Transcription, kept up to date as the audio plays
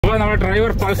അപ്പോൾ നമ്മുടെ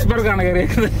ഡ്രൈവർ പൾസ്ബർഗാണ്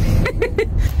കയറിയേക്കുന്നത്.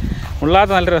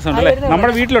 മുള്ളാത്ത നല്ല രസമുണ്ട് അല്ലേ?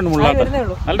 നമ്മുടെ വീട്ടിലുണ്ട് മുള്ളാത്ത,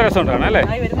 നല്ല രസമുണ്ട് കാണാൻ അല്ലേ?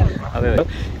 അതെ അതെ.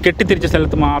 കെട്ടിത്തിരിച്ച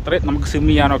സ്ഥലത്ത് മാത്രമേ നമുക്ക് സ്വിം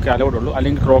ചെയ്യാനൊക്കെ അലൗഡ് ഉള്ളൂ,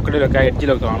 അല്ലെങ്കിൽ ക്രോക്കഡിലൊക്കെ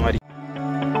എഡ്ജിലൊക്കെ കാണുമായിരിക്കും.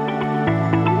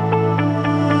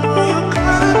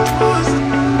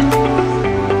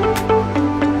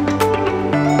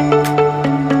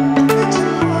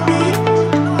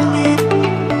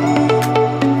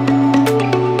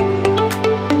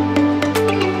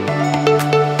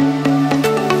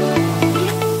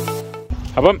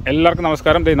 അപ്പം എല്ലാവർക്കും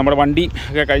നമസ്കാരം. നമ്മുടെ വണ്ടി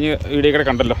ഒക്കെ കഴിഞ്ഞ് വീഡിയോ കൂടെ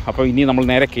കണ്ടല്ലോ. അപ്പോൾ ഇനി നമ്മൾ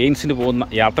നേരെ കെയ്ൻസിന് പോകുന്ന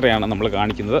യാത്രയാണ് നമ്മൾ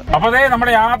കാണിക്കുന്നത്. അപ്പോൾ അതേ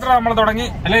നമ്മുടെ യാത്ര നമ്മൾ തുടങ്ങി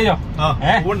അല്ലേയോ?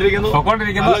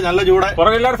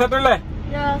 പുറകെല്ലാവരും സെറ്റ് അല്ലേ?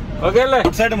 ഓക്കെ അല്ലേ?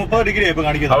 30 ഡിഗ്രി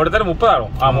അവിടുത്തെ 30 ആണോ?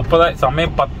 30.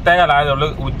 സമയം 10 ആയതുള്ളൂ.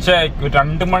 ഉച്ച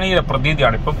 2 മണിയുടെ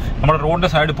പ്രതീതിയാണ്. ഇപ്പം നമ്മുടെ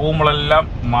റോഡിന്റെ സൈഡ് പോകുമ്പോഴെല്ലാം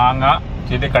മാങ്ങ,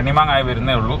 ചെറിയ കണ്ണിമാങ്ങായി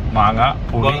വരുന്നേ ഉള്ളൂ. മാങ്ങ,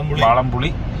 പുളി,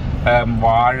 വാളംപുളി,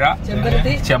 വാഴ,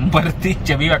 ചെമ്പരത്തി,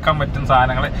 ചെവി വെക്കാൻ പറ്റുന്ന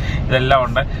സാധനങ്ങൾ ഇതെല്ലാം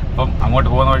ഉണ്ട്. അപ്പം അങ്ങോട്ട്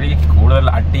പോകുന്ന വഴി കൂടുതൽ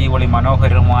അടിപൊളി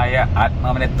മനോഹരമായ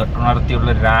ആത്മാവിനെ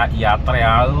തൊട്ടുണർത്തിയുള്ള ഒരു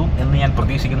യാത്രയാകും എന്ന് ഞാൻ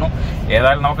പ്രതീക്ഷിക്കുന്നു.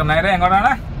 ഏതായാലും നമുക്ക് നേരെ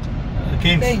എങ്ങോട്ടാണ്?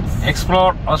 Explore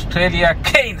Australia,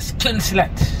 Keynes,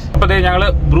 Queensland. അപ്പൊ ഞങ്ങള്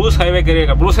ബ്രൂസ് ഹൈവേ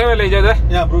കയറിയേക്കാം. ബ്രൂസ് ഹൈവേ അല്ലേ ചെയ്തത്?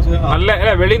 നല്ല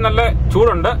അല്ലെ? വെളി നല്ല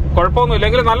ചൂടുണ്ട്, കുഴപ്പമൊന്നും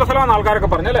ഇല്ലെങ്കിൽ നല്ല സ്ഥലമാണ്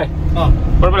ആൾക്കാരൊക്കെ പറഞ്ഞല്ലേ?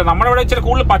 കുഴപ്പമില്ല. നമ്മുടെ ഇവിടെ ഇച്ചിരി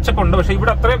കൂടുതൽ പച്ചപ്പുണ്ട്, പക്ഷെ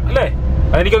ഇവിടെ അത്രയും അല്ലേ?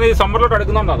 അതെനിക്കൊന്ന് ഈ സമ്മറിലോട്ട്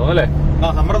എടുക്കുന്നുണ്ടോ അല്ലേ?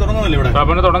 സമ്മർ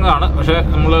തുടങ്ങുകയാണ്. പക്ഷെ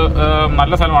നമ്മള്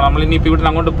നല്ല സ്ഥലമാണ്. നമ്മൾ ഇനി ഇവിടുന്ന്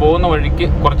അങ്ങോട്ട് പോകുന്ന വഴിക്ക്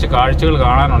കുറച്ച് കാഴ്ചകൾ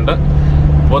കാണാനുണ്ട്.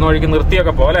 പോകുന്ന വഴിക്ക്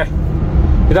നിർത്തിയൊക്കെ പോലെ.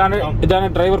 ഇതാണ്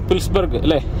ഡ്രൈവർ പിൽസ്ബർഗ്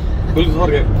അല്ലേ?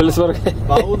 പിൽസ്ബർഗ്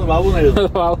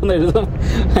എഴുതും.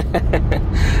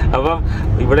 അപ്പം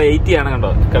ഇവിടെ 80 ആണ് കണ്ടോ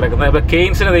കിടക്കുന്നത്. ഇപ്പൊ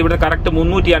കെയ്ൻസിന് ഇവിടെ കറക്റ്റ്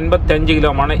 355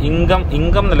 കിലോമാണ്. Income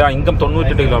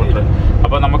 98 kilometre.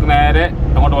 അപ്പൊ നമുക്ക് നേരെ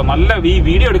അങ്ങോട്ട് പോകാം. നല്ല ഈ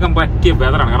വീഡിയോ എടുക്കാൻ പറ്റിയ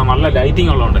വെതറാണ്, കാരണം നല്ല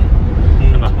ലൈറ്റിംഗ് ഉള്ളതുകൊണ്ട്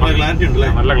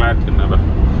നല്ല ക്ലാരിറ്റി ഉണ്ട്.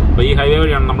 അപ്പൊ ഈ ഹൈവേ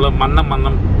വഴിയാണ് നമ്മൾ മന്നം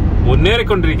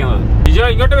മുന്നേറിക്കൊണ്ടിരിക്കുന്നത്. ഇജോ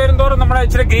ഇങ്ങോട്ട് വരുന്നതോറും നമ്മുടെ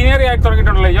ഇച്ചിരി ഗ്രീനറി ആയിട്ട്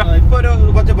തുടങ്ങിയിട്ടുണ്ടല്ലോ. ഇജോ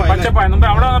പച്ചപ്പായ മുമ്പ്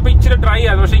അവിടെ വന്നപ്പോ ഇച്ചിരി ഡ്രൈ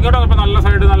ആയിരുന്നു. പക്ഷെ ഇങ്ങോട്ട് വന്നപ്പോ നല്ല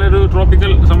സൈഡ് നല്ലൊരു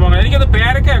ട്രോപ്പിക്കൽ സംഭവം. എനിക്കത്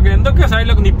പേരൊക്കെ എന്തൊക്കെ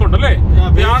സൈഡിലൊക്കെ നിപ്പുണ്ടല്ലേ?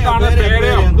 ഞാൻ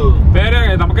കാണുന്നത് പേര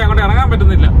നമുക്ക് അങ്ങോട്ട് ഇറങ്ങാൻ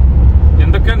പറ്റുന്നില്ല.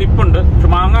 എന്തൊക്കെ നിപ്പുണ്ട്. പക്ഷെ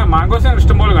മാങ്കോസ്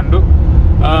ഇഷ്ടംപോലെ കണ്ടു.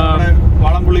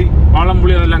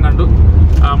 വാളംപുളി അതെല്ലാം കണ്ടു.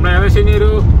 നമ്മുടെ ഏകദേശം ഇനി ഒരു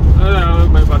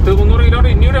 100-300 കിലോമീറ്റർ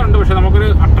ഇനിയുടെ ഉണ്ട്. പക്ഷെ നമുക്കൊരു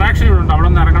അട്രാക്ഷൻ ഇവിടെ ഉണ്ട്. അവിടെ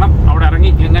നിന്ന് ഇറങ്ങണം. അവിടെ ഇറങ്ങി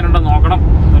എങ്ങനെയുണ്ടെന്ന് നോക്കണം.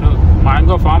 ഒരു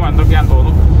മാംഗോ ഫാം എന്തൊക്കെയാണെന്ന്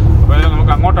തോന്നുന്നു. അപ്പോൾ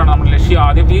നമുക്ക് അങ്ങോട്ടാണ് നമ്മുടെ ലക്ഷ്യം.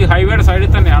 ആദ്യം ഈ ഹൈവേയുടെ സൈഡിൽ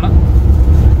തന്നെയാണ്.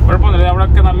 കുഴപ്പമൊന്നുമില്ല.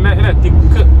 അവിടെയൊക്കെ നല്ല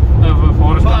തിക്ക്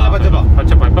ഫോറസ്റ്റ്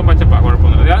പച്ചപ്പ. ഇപ്പം പച്ചപ്പ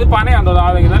കുഴപ്പമൊന്നുമില്ല. അത് പനയാന്ന്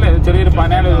തോന്നുന്നു. അല്ലേ? ചെറിയൊരു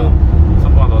പനയുടെ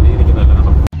സംഭവം തോന്നിയിരിക്കുന്നതല്ലേ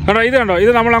കേട്ടോ. ഇത് കണ്ടോ,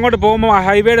 ഇത് നമ്മൾ അങ്ങോട്ട് പോകുമ്പോൾ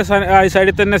ഹൈവേയുടെ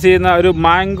സൈഡിൽ തന്നെ ചെയ്യുന്ന ഒരു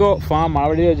മാംഗോ ഫാം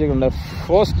അവിടെ വെച്ചിട്ടുണ്ട്.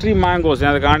 ഫോസ്ട്രി മാംഗോസ്.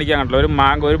 ഞാൻ അത് കാണിക്കാൻ കണ്ടല്ലോ. ഒരു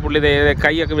മാംഗോ, ഒരു പുള്ളി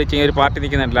കൈയൊക്കെ വെച്ച് ഒരു പാർട്ടി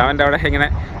നിൽക്കുന്നുണ്ടല്ലോ. അവൻ്റെ അവിടെ ഇങ്ങനെ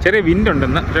ചെറിയ വിൻഡ്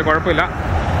ഉണ്ടെന്ന്. പക്ഷേ കുഴപ്പമില്ല.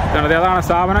 അതാണ്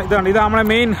സ്ഥാപനം. ഇതാണ് നമ്മുടെ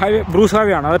മെയിൻ ഹൈവേ ബ്രൂസ്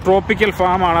ഹൈവേ ആണ്. അത് ട്രോപ്പിക്കൽ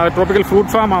ഫാമാണ്. അത് ട്രോപ്പിക്കൽ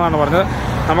ഫ്രൂട്ട് ഫാം ആണെന്നാണ് പറഞ്ഞത്.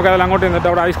 നമുക്കതിൽ അങ്ങോട്ട് ചെന്നിട്ട്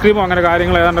അവിടെ ഐസ്ക്രീമോ അങ്ങനെ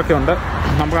കാര്യങ്ങൾ ഏതാണ്ടൊക്കെ ഉണ്ട്.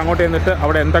 നമുക്ക് അങ്ങോട്ട് ചെന്നിട്ട്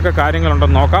അവിടെ എന്തൊക്കെ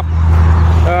കാര്യങ്ങളുണ്ടെന്ന് നോക്കാം.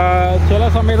 ചില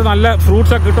സമയത്ത് നല്ല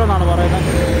ഫ്രൂട്ട്സൊക്കെ കിട്ടുമെന്നാണ് പറയുന്നത്.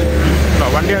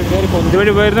 വണ്ടി കയറി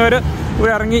ഇതുവഴി വരുന്നവർ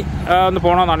ഇവിടെ ഇറങ്ങി ഒന്ന്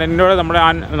പോകണമെന്നാണ് എന്നോട്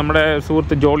നമ്മുടെ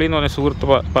സുഹൃത്ത് ജോളി എന്ന് പറഞ്ഞ സുഹൃത്ത്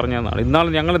പറഞ്ഞതാണ്. ഇന്നാൾ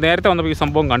ഞങ്ങൾ നേരത്തെ വന്നപ്പോൾ ഈ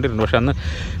സംഭവം കണ്ടിട്ടുണ്ട്. പക്ഷേ അന്ന്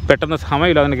പെട്ടെന്ന്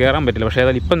സമയമില്ല, അതിന് കയറാൻ പറ്റില്ല. പക്ഷേ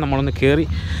ഏതായാലും ഇപ്പം നമ്മളൊന്ന് കയറി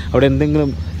അവിടെ എന്തെങ്കിലും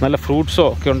നല്ല ഫ്രൂട്ട്സോ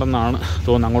ഒക്കെ ഉണ്ടെന്നാണ്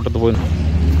തോന്നുന്നത്. അങ്ങോട്ടത്ത് പോയിരുന്നു.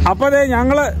 അപ്പോൾ അതെ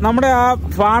ഞങ്ങൾ നമ്മുടെ ആ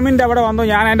ഫാമിൻ്റെ അവിടെ വന്നു.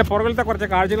 ഞാൻ അതിൻ്റെ പുറകിലത്തെ കുറച്ച്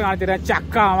കാഴ്ചകൾ കാണിച്ചു തരാം.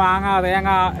 ചക്ക, മാങ്ങ, തേങ്ങ,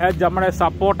 നമ്മുടെ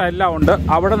സപ്പോട്ട എല്ലാം ഉണ്ട്.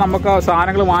 അവിടെ നമുക്ക്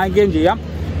സാധനങ്ങൾ വാങ്ങിക്കുകയും ചെയ്യാം.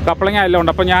 കപ്പളങ്ങ എല്ലാം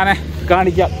ഉണ്ട്. അപ്പോൾ ഞാൻ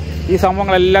കാണിക്കാം. ഈ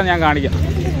സംഭവങ്ങളെല്ലാം ഞാൻ കാണിക്കാം.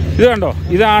 ഇത് കണ്ടോ,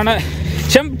 ഇതാണ്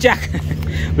ചക്ക.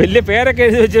 വലിയ പേരൊക്കെ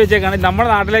എഴുതി വെച്ചേക്കാണ്. നമ്മുടെ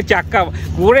നാട്ടിലെ ചക്ക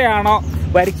കൂടെയാണോ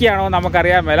വരിക്കയാണോ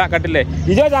നമുക്കറിയാൻ മേല. കണ്ടില്ലേ?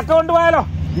 ഇജോ ചക്ക കൊണ്ടുപോയാലോ?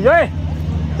 ഇജോയെ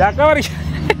ചക്ക പറിക്ക.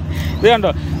 ഇത്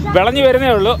കണ്ടോ, വിളഞ്ഞു വരുന്നേ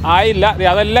ഉള്ളൂ, ആയില്ല.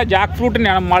 അതെല്ലാം ജാക്ക്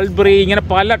ഫ്രൂട്ടിൻ്റെയാണ്. മൾബറി ഇങ്ങനെ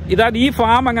ഇതാണ് ഈ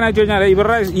ഫാം. എങ്ങനെയാണെന്ന് വെച്ച് കഴിഞ്ഞാൽ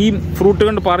ഇവരുടെ ഈ ഫ്രൂട്ട്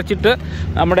കൊണ്ട് പറിച്ചിട്ട്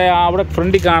നമ്മുടെ അവിടെ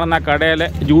ഫ്രണ്ടിൽ കാണുന്ന കടയിൽ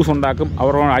ജ്യൂസ് ഉണ്ടാക്കും,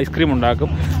 അവരുടെ ഐസ്ക്രീം ഉണ്ടാക്കും.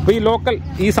 അപ്പോൾ ഈ ലോക്കൽ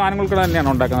ഈ സാധനങ്ങൾക്ക് തന്നെയാണ്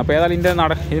ഉണ്ടാക്കുന്നത്. അപ്പോൾ ഏതായാലും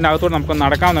ഇതിനകത്തോട് നമുക്ക്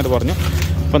നടക്കാമെന്നായിട്ട് പറഞ്ഞു.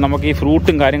 അപ്പോൾ നമുക്ക് ഈ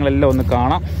ഫ്രൂട്ടും കാര്യങ്ങളെല്ലാം ഒന്ന്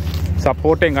കാണാം.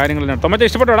 സപ്പോർട്ടയും കാര്യങ്ങളെല്ലാം. തൊമ്മച്ച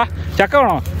ഇഷ്ടപ്പെട്ടോടാ? ചക്ക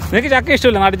വേണോ? നിനക്ക് ചക്ക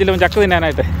ഇഷ്ടമില്ല? നാട്ടിൽ ചെല്ലുമ്പോൾ ചക്ക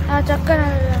തിന്നാനായിട്ട്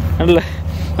അല്ലേ?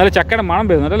 നല്ല ചക്കയുടെ മണം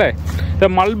വരുന്നുണ്ടല്ലേ? ഇത്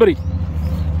മൾബറി.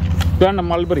 ഇതാണ്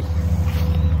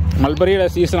മൾബറിയുടെ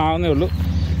സീസൺ ആവുന്നേ ഉള്ളൂ.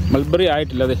 മൾബറി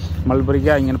ആയിട്ടില്ല. അതെ,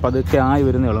 മൾബറിക്ക് ഇങ്ങനെ പതുക്കെ ആയി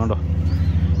വരുന്നേ ഉള്ളൂ. കണ്ടോ,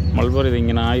 മൾബറി ഇത്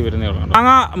ഇങ്ങനെ ആയി വരുന്നേ ഉള്ളൂ.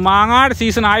 മാങ്ങയുടെ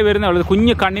സീസൺ ആയി വരുന്നേ ഉള്ളൂ.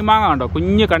 കുഞ്ഞ് കണ്ണിമാങ്ങ കണ്ടോ,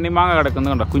 കുഞ്ഞ് കണ്ണിമാങ്ങ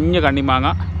കിടക്കുന്നത് കണ്ടോ, കുഞ്ഞ് കണ്ണിമാങ്ങ.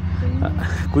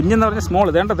 കുഞ്ഞെന്ന് പറഞ്ഞാൽ സ്മോൾ.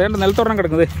 തേണ്ട നെൽത്തൊരെണ്ണം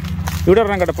കിടക്കുന്നത്. ഇവിടെ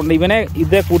ഒരെണ്ണം കിടപ്പുണ്ട്. ഇവനെ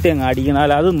ഇതേ കൂട്ടി അങ്ങ് അടിക്കുന്ന.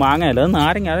 അത് മാങ്ങയല്ല, അത്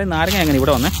നാരങ്ങ. അതെ, നാരങ്ങ എങ്ങനെ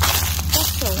ഇവിടെ വന്നേ?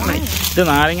 ഇത്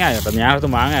നാരങ്ങ കേട്ടോ, ഞാനത്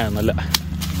മാങ്ങയൊന്നുമല്ല.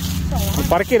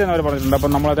 പറക്കിയിരുന്നവർ പറഞ്ഞിട്ടുണ്ട്.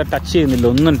 അപ്പം നമ്മളത് ടച്ച് ചെയ്യുന്നില്ല,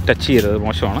 ഒന്നും ടച്ച് ചെയ്തത്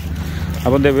മോശമാണ്.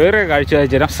 അപ്പോൾ എന്താ വേറെ കാഴ്ച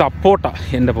അയച്ചു തരാം. സപ്പോട്ട,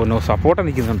 എൻ്റെ പൊന്നോ, സപ്പോട്ട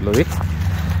നിൽക്കുന്നുണ്ടല്ലോ.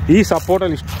 ഈ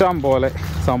സപ്പോട്ടയിൽ ഇഷ്ടം പോലെ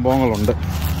സംഭവങ്ങളുണ്ട്.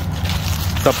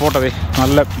 സപ്പോട്ട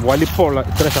നല്ല വലിപ്പമുള്ള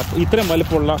ഇത്രയും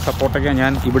വലിപ്പമുള്ള സപ്പോട്ടയ്ക്ക്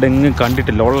ഞാൻ ഇവിടെ എങ്ങും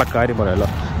കണ്ടിട്ടില്ല. ഉള്ള കാര്യം പറയാമല്ലോ,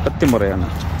 സത്യം പറയാണ്.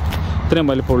 ഇത്രയും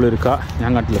വലിപ്പമുള്ളൊരു ഞാൻ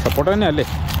കണ്ടില്ല. സപ്പോട്ട തന്നെ അല്ലേ?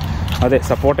 അതെ,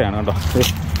 സപ്പോട്ടയാണ് കേട്ടോ.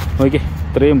 നോക്കിയേ,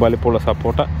 ഇത്രയും വലിപ്പമുള്ള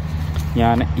സപ്പോട്ട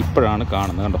ഞാൻ ഇപ്പോഴാണ്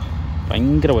കാണുന്നത് കേട്ടോ.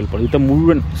 ഭയങ്കര വലിപ്പമുള്ള ഇത്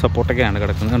മുഴുവൻ സപ്പോട്ടയ്ക്കാണ്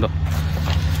കിടക്കുന്നത് കേട്ടോ.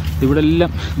 ഇവിടെ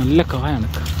എല്ലാം നല്ല കായാണ്.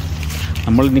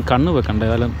 നമ്മൾ ഇനി കണ്ണ് വെക്കണ്ട,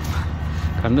 ഏതായാലും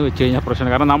കണ്ണ് വെച്ച് കഴിഞ്ഞാൽ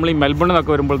പ്രശ്നമാണ്. കാരണം നമ്മൾ ഈ മെൽബണിൽ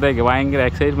നിന്നൊക്കെ വരുമ്പോഴത്തേക്ക് ഭയങ്കര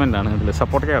എക്സൈറ്റ്മെൻ്റ് ആണ്. ഇതിൽ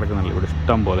സപ്പോർട്ടൊക്കെ കിടക്കുന്നുണ്ട് ഇവിടെ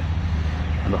ഇഷ്ടം പോലെ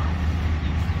കേട്ടോ.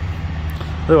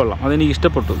 അത് കൊള്ളാം, അതെനിക്ക്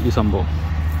ഇഷ്ടപ്പെട്ടു ഈ സംഭവം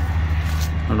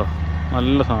കേട്ടോ.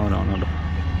 നല്ല സാധനമാണ് കേട്ടോ,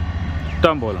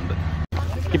 ഇഷ്ടം പോലെ ഉണ്ട്.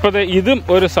 ഇപ്പോഴത്തെ ഇതും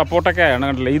ഒരു സപ്പോർട്ടൊക്കെയാണ്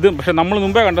കണ്ടില്ല. ഇതും പക്ഷേ നമ്മൾ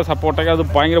മുമ്പേ കണ്ട സപ്പോർട്ടൊക്കെ അത്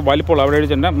ഭയങ്കര വലിപ്പമുള്ള. അവിടെ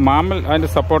എഴുതിച്ചിട്ടുണ്ട് മാമൽ അതിൻ്റെ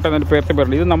സപ്പോർട്ട എന്നൊരു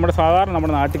പേരുണ്ട്. ഇത് നമ്മുടെ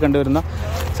നാട്ടിൽ കണ്ടുവരുന്ന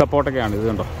സപ്പോർട്ടൊക്കെയാണ് ഇത്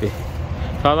കേട്ടോ.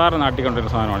 സാധാരണ നാട്ടിൽ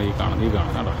കണ്ടുവരുന്ന സാധനമാണ് ഈ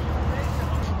കാണുന്നത് കേട്ടോ.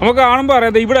 നമുക്ക് കാണുമ്പോൾ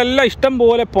അറിയാം ഇവിടെ എല്ലാം ഇഷ്ടം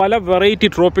പോലെ പല വെറൈറ്റി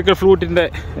ട്രോപ്പിക്കൽ ഫ്രൂട്ടിൻ്റെ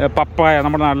പപ്പായ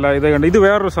നമ്മുടെ നാട്ടിലെ ഇത് കണ്ട്. ഇത്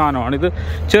വേറൊരു സാധനമാണ്. ഇത്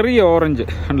ചെറിയ ഓറഞ്ച്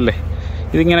കണ്ടല്ലേ,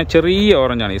 ഇതിങ്ങനെ ചെറിയ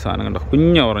ഓറഞ്ചാണ് ഈ സാധനം കണ്ടോ.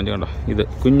 കുഞ്ഞ ഓറഞ്ച് കണ്ടോ, ഇത്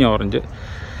കുഞ്ഞ ഓറഞ്ച്.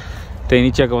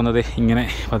 തേനീച്ചയൊക്കെ വന്നത് ഇങ്ങനെ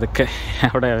അതൊക്കെ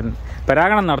അവിടെ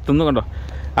പരാഗണം നടത്തുന്നു കണ്ടോ.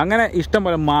 അങ്ങനെ ഇഷ്ടം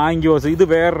പോലെ മാംഗോസ്. ഇത്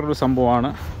വേറൊരു സംഭവമാണ്.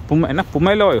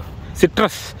 പുമേലോയോ,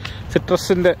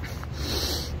 സിട്രസിൻ്റെ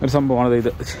ഒരു സംഭവമാണ്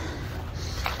ഇത്.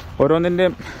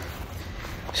 ഓരോന്നിൻ്റെയും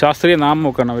ശാസ്ത്രീയ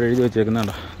നാമമൊക്കെയാണ് അവർ എഴുതി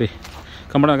വെച്ചേക്കുന്നത് കേട്ടോ.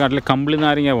 നമ്മുടെ നാട്ടിൽ കമ്പിളി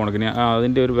നാരങ്ങ പോണക്കിന്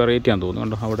അതിൻ്റെ ഒരു വെറൈറ്റിയാണെന്ന്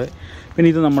തോന്നുന്നു കേട്ടോ അവിടെ. പിന്നെ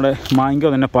ഇത് നമ്മുടെ മാംഗോ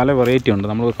തന്നെ പല വെറൈറ്റി ഉണ്ട്.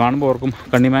 നമ്മൾ കാണുമ്പോൾ ഓർക്കും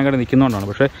കണ്ണിമാങ്ങയുടെ നിൽക്കുന്നതുകൊണ്ടാണ്.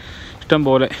 പക്ഷേ ഇഷ്ടം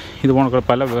പോലെ ഇത് പോണ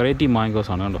പല വെറൈറ്റി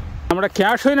മാംഗോസാണ് കേട്ടോ. നമ്മുടെ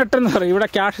കാഷ്യൂനട്ട് എന്ന് പറയും. ഇവിടെ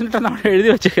കാഷ്യൂനട്ട് നമ്മൾ എഴുതി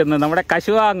വെച്ചേക്കുന്നത് നമ്മുടെ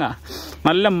കശുവാങ്ങ.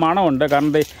 നല്ല മണമുണ്ട്.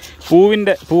 കാരണം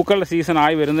പൂക്കളുടെ സീസൺ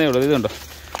ആയി വരുന്നേ ഉള്ളൂ. ഇതുണ്ടോ,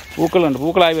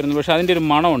 പൂക്കളായി വരുന്നു. പക്ഷേ അതിൻ്റെ ഒരു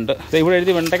മണമുണ്ട്. ഇവിടെ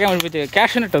എഴുതി വെണ്ടയ്ക്ക മുഴിപ്പിച്ച്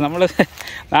കാഷ്യൂനട്ട്. നമ്മൾ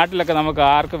നാട്ടിലൊക്കെ നമുക്ക്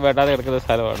ആർക്കും വേണ്ടാതെ കിടക്കുന്ന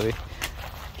സ്ഥലമാണ്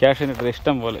കാഷ്യൂനട്ട്.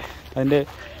 ഇഷ്ടം പോലെ അതിൻ്റെ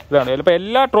ഇതാണ്. ചിലപ്പോൾ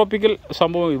എല്ലാ ട്രോപ്പിക്കൽ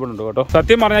സംഭവവും ഇവിടെ ഉണ്ട് കേട്ടോ.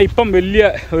 സത്യം പറഞ്ഞാൽ ഇപ്പം വലിയ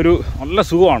ഒരു നല്ല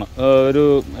സുഖമാണ്. ഒരു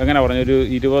എങ്ങനെ പറഞ്ഞ ഒരു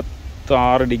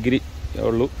 26 ഡിഗ്രി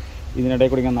ഉള്ളൂ. ഇതിനിടയിൽ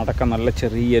കൂടി ഇങ്ങനെ നടക്കാൻ നല്ല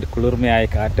ചെറിയൊരു കുളിർമയായ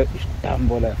കാറ്റ്. ഇഷ്ടം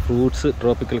പോലെ ഫ്രൂട്ട്സ്,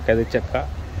 ട്രോപ്പിക്കൽ കതിച്ചക്ക,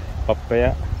 പപ്പയ,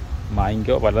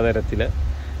 മാംഗോ പലതരത്തിൽ,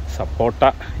 സപ്പോട്ട,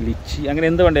 ലിച്ചി, അങ്ങനെ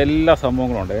എന്ത് വേണ്ട എല്ലാ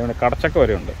സംഭവങ്ങളും ഉണ്ട്. ഇവിടെ കടച്ചക്ക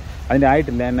വരെ ഉണ്ട്. അതിൻ്റെ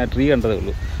ആയിട്ടില്ല, ഞാൻ ട്രീ കണ്ടതേ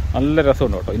ഉള്ളൂ. നല്ല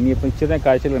രസമുണ്ട് കേട്ടോ. ഇനിയിപ്പോൾ ഇച്ചിരി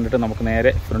കാഴ്ചകൾ കണ്ടിട്ട് നമുക്ക്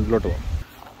നേരെ ഫ്രണ്ടിലോട്ട് പോകാം.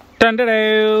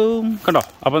 കണ്ടോ.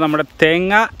 അപ്പോൾ നമ്മുടെ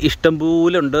തേങ്ങ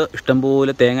ഇഷ്ടംപോലെ ഉണ്ട്.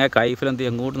 ഇഷ്ടംപോലെ തേങ്ങ കൈഫിലെന്ത്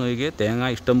എങ്ങോട്ട് നോക്കിയേ, തേങ്ങ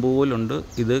ഇഷ്ടംപോലെ ഉണ്ട്.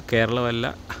 ഇത് കേരളമല്ല,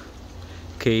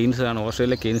 കെയ്ൻസ് ആണ്.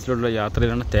 ഓസ്ട്രേലിയ കെയ്ൻസിലോട്ടുള്ള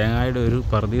യാത്രയിലാണ്. തേങ്ങയുടെ ഒരു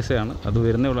പർദീസയാണ്. അത്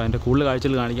വരുന്നേ ഉള്ളൂ. അതിൻ്റെ കൂടുതൽ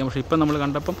കാഴ്ചകൾ കാണിക്കാം. പക്ഷേ ഇപ്പം നമ്മൾ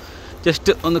കണ്ടപ്പം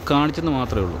ജസ്റ്റ് ഒന്ന് കാണിച്ചെന്ന്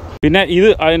മാത്രമേ ഉള്ളൂ. പിന്നെ ഇത്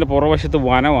അതിൻ്റെ പുറവശത്ത്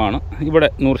വനമാണ്. ഇവിടെ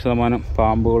 100%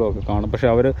 പാമ്പുകളും ഒക്കെ കാണും. പക്ഷേ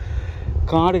അവർ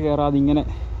കാട് കയറാതെ ഇങ്ങനെ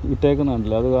ഇട്ടേക്കുന്ന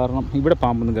കണ്ടില്ല. അത് കാരണം ഇവിടെ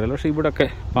പാമ്പൊന്നും കയറില്ല. പക്ഷേ ഇവിടെയൊക്കെ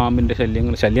പാമ്പിൻ്റെ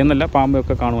ശല്യം എന്നല്ല,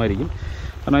 പാമ്പൊക്കെ കാണുമായിരിക്കും.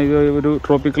 കാരണം ഇത് ഒരു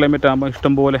ട്രോപ്പിക് ക്ലൈമറ്റ് ആകുമ്പോൾ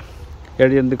ഇഷ്ടംപോലെ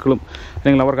ഇഴജന്തുക്കളും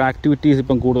അല്ലെങ്കിൽ അവർക്ക് ആക്ടിവിറ്റീസ്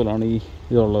ഇപ്പം കൂടുതലാണ് ഈ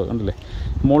ഇതുള്ളത് കണ്ടില്ലേ.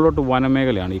 മുകളിലോട്ട്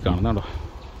വനമേഖലയാണ് ഈ കാണുന്നത് കേട്ടോ.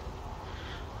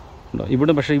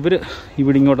 ഇവിടെ പക്ഷേ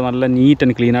ഇവിടെ ഇങ്ങോട്ട് നല്ല നീറ്റ്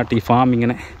ആൻഡ് ക്ലീനായിട്ട് ഈ ഫാം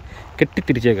ഇങ്ങനെ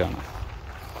കെട്ടിത്തിരിച്ചേക്കാണ്.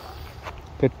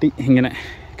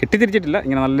 കെട്ടിത്തിരിച്ചിട്ടില്ല,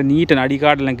 ഇങ്ങനെ നല്ല നീറ്റാണ്.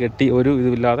 അടിക്കാടെല്ലാം കെട്ടി ഒരു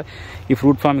ഇതുമില്ലാതെ ഈ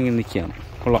ഫ്രൂട്ട് ഫാമിങ് നിൽക്കുകയാണ്.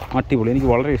 കൊള്ളാം, അടിപൊളി. എനിക്ക്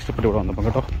വളരെ ഇഷ്ടപ്പെട്ടു ഇവിടെ വന്നപ്പം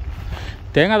കേട്ടോ.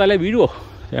 തേങ്ങ തല വീഴുമോ?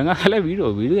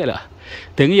 വീഴുകയില്ല.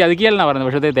 തെങ്ങ് ചതിക്കുകയല്ലെന്നാണ് പറയുന്നത്.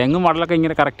 പക്ഷേ തെങ്ങും മടലൊക്കെ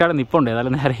ഇങ്ങനെ കറക്റ്റായിട്ട് നിൽപ്പുണ്ട്.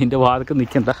 ഏതായാലും നേരെ ഇതിൻ്റെ വാതിൽക്ക്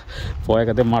നിൽക്കണ്ട,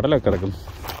 പോയൊക്കെ മടലൊക്കെ കിടക്കും.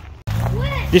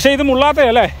 ജിഷ ഇത്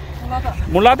മുള്ളാത്തയല്ലേ?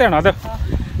 മുള്ളാത്തയാണോ അത്?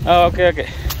 ഓക്കെ.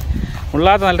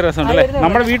 മുള്ളാത്ത നല്ല രസമുണ്ട് അല്ലേ?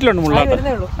 നമ്മുടെ വീട്ടിലുണ്ട് മുള്ളാത്ത.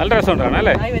 നല്ല രസമുണ്ട് കാണാൻ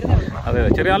അല്ലേ? അതെ,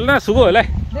 ചെറിയ നല്ല സുഖമല്ലേ?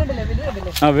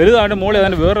 വലുതാണ്ട് മോളി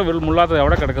അതിന് വേറെ മുള്ളാത്ത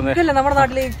അവിടെ കിടക്കുന്നത്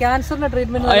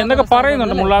എന്നൊക്കെ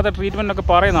പറയുന്നുണ്ട്. മുള്ളാത്ത ട്രീറ്റ്മെന്റ് ഒക്കെ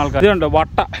പറയുന്ന ആൾക്കാർ. ഇതുണ്ട്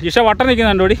വട്ട. ജിഷ വട്ട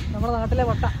നിൽക്കുന്നുണ്ട് ഓടി.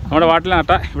 നമ്മുടെ നാട്ടിലെ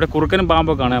നട്ട. ഇവിടെ കുറുക്കനും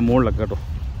പാമ്പൊക്കെ ആണ് മുകളിലൊക്കെ കേട്ടോ.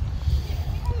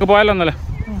 പോയാലോ ഒന്നല്ലേ?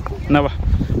 എന്നാ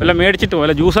വല്ല മേടിച്ചിട്ട്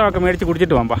പോയല്ലോ, ജ്യൂസൊക്കെ മേടിച്ച്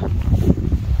കുടിച്ചിട്ട് പോകാം.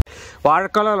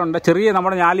 വാഴക്കൊലകളുണ്ട്. ചെറിയ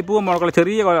നമ്മുടെ ഞാലിപ്പൂവും മുഴക്കുള്ള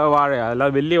ചെറിയ വാഴയാണ്,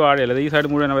 അല്ലാതെ വലിയ വാഴയല്ല. ഈ സൈഡ്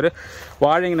മുഴുവൻ അവർ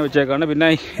വാഴ ഇങ്ങനെ വെച്ചേക്കാണ്. പിന്നെ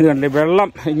ഇത് കണ്ടില്ലേ, വെള്ളം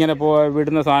ഇങ്ങനെ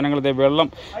വിടുന്ന സാധനങ്ങൾ, വെള്ളം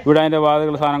വിടാൻ്റെ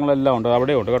വാതകൾ സാധനങ്ങളെല്ലാം ഉണ്ട്.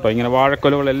 അവിടെ ഉണ്ട് കേട്ടോ. ഇങ്ങനെ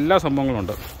വാഴക്കൊലകൾ എല്ലാ സംഭവങ്ങളും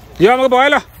ഉണ്ട്. നമുക്ക്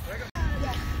പോയാലോ?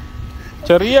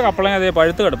 ചെറിയ കപ്പളങ്ങ അതേ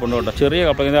പഴുത്ത് കിടപ്പുണ്ട് കേട്ടോ. ചെറിയ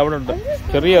കപ്പളങ്ങ അവിടെ ഉണ്ട്.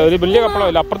 ചെറിയ ഒരു വലിയ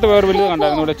കപ്പളമില്ല. അപ്പുറത്ത് വേറെ വലിയത്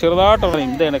കണ്ടായിരുന്നു. ഇവിടെ ചെറുതായിട്ടുള്ള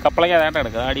ഇതാണ് കപ്പളങ്ങ. നേട്ടം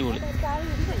കിടക്കുക, അടിപൊളി.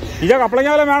 കപ്പളങ്ങ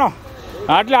വല്ല വേണോ?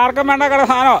 നാട്ടിൽ ആർക്കും വേണ്ട കട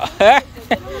സാധനമോ?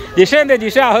 ജിഷ എന്തേ?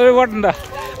 ജിഷ ഒരു പോട്ടുണ്ടോ?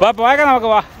 പോയേക്കാം നമുക്ക്.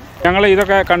 ഞങ്ങൾ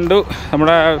ഇതൊക്കെ കണ്ടു,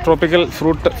 നമ്മുടെ ട്രോപ്പിക്കൽ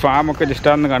ഫ്രൂട്ട് ഫാമൊക്കെ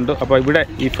ജസ്റ്റാന്ന് കണ്ടു. അപ്പോൾ ഇവിടെ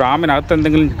ഈ ഫാമിനകത്ത്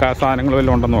എന്തെങ്കിലും സാധനങ്ങൾ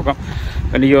വല്ലതും ഉണ്ടെന്ന് നോക്കാം.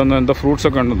 എനിക്ക് തോന്നുന്നു എന്തോ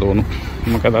ഫ്രൂട്ട്സൊക്കെ ഉണ്ടെന്ന് തോന്നുന്നു.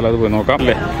 നമുക്കതായാലും അത് പോയി നോക്കാം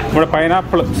അല്ലേ. നമ്മുടെ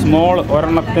പൈനാപ്പിൾ സ്മോൾ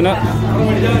ഒരെണ്ണത്തിന്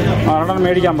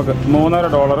മേടിക്കാം നമുക്ക്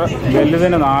 $3.5,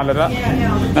 വലുതിന് $4.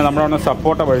 പിന്നെ നമ്മുടെ അവിടെ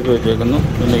സപ്പോട്ട പഴുത്ത് വെച്ചേക്കുന്നു.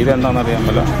 പിന്നെ ഇതെന്താണെന്ന് അറിയാൻ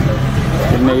പറ്റില്ല.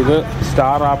 പിന്നെ ഇത്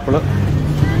സ്റ്റാർ ആപ്പിൾ,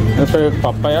 ഇപ്പോൾ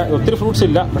പപ്പയ. ഒത്തിരി ഫ്രൂട്ട്സ്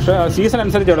ഇല്ല, പക്ഷേ സീസൺ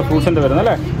അനുസരിച്ച് അവിടെ ഫ്രൂട്ട്സിൻ്റെ വരുന്നത്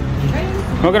അല്ലേ.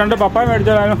 നമുക്ക് 2 പപ്പായ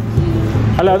മേടിച്ചാലും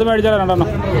അല്ല, അത് മേടിച്ചാലോ 2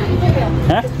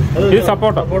 ഇത്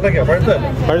സപ്പോട്ട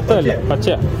പഴുത്തല്ലേ,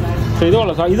 പച്ചയാ. പക്ഷേ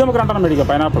ഇതുള്ള ഇത് നമുക്ക് 2 മേടിക്കാം.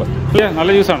 പൈനാപ്പിൾ ഇല്ലേ, നല്ല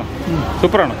ജ്യൂസാണ്,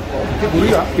 സൂപ്പറാണ്.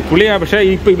 പുളിയാണ്. പക്ഷേ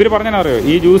ഇപ്പോൾ ഇവർ പറഞ്ഞാൽ അറിയോ,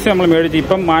 ഈ ജ്യൂസ് നമ്മൾ മേടിച്ച്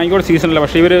ഇപ്പം മാങ്കോയുടെ സീസണല്ല,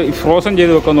 പക്ഷേ ഇവർ ഫ്രോസൺ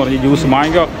ചെയ്ത് വെക്കുമെന്ന് പറഞ്ഞു. ഈ ജ്യൂസ്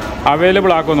മാങ്കോ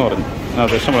അവൈലബിൾ ആക്കുമെന്ന് പറഞ്ഞു.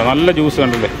 അതെ, ഇഷ്ടംപോലെ നല്ല ജ്യൂസ്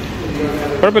കണ്ടില്ലേ,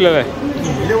 കുഴപ്പമില്ലല്ലേ.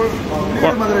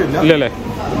 ഇല്ലല്ലേ,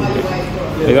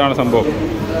 ഇതാണ് സംഭവം.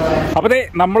 അപ്പോൾ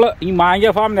നമ്മൾ ഈ മാങ്കോ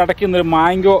ഫാമിൻ്റെ ഇടയ്ക്ക് നിന്നൊരു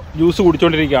മാങ്കോ ജ്യൂസ്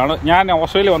കുടിച്ചുകൊണ്ടിരിക്കുകയാണ്. ഞാൻ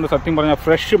ഓസ്ട്രേലിയ വന്ന് സത്യം പറഞ്ഞാൽ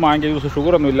ഫ്രഷ് മാങ്കോ ജ്യൂസ്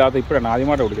ഷുഗറൊന്നും ഇല്ലാതെ ഇപ്പോഴാണ്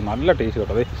ആദ്യമായിട്ട് കുടിക്കുന്നത്. നല്ല ടേസ്റ്റ്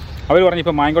കേട്ടത്. അവർ പറഞ്ഞ്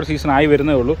ഇപ്പോൾ മാങ്കോ സീസൺ ആയി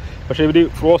വരുന്നേ ഉള്ളൂ, പക്ഷേ ഇവർ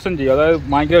ഫ്രോസൺ ചെയ്യും. അതായത്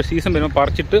മാങ്കോ സീസൺ വരുമ്പോൾ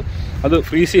പറിച്ചിട്ട് അത്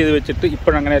ഫ്രീസ് ചെയ്ത് വെച്ചിട്ട്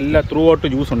ഇപ്പോഴങ്ങനെ എല്ലാ ത്രൂ ഔട്ട്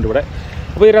ജ്യൂസ് ഉണ്ട് ഇവിടെ.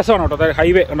 അപ്പോൾ ഈ രസമാണ് കേട്ടോ. അതായത്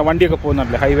ഹൈവേ വണ്ടിയൊക്കെ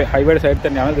പോകുന്നുണ്ടല്ലേ, ഹൈവേയുടെ സൈഡിൽ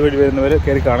തന്നെയാണ് ഇതുവഴി വരുന്നവർ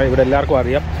കയറി കാണുക. ഇവിടെ എല്ലാവർക്കും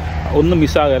അറിയാം, ഒന്നും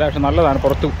മിസ്സാകില്ല. പക്ഷെ നല്ലതാണ്.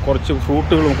 പുറത്ത് കുറച്ച്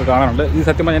ഫ്രൂട്ടുകളും ഒക്കെ കാണാനുണ്ട്. ഇത്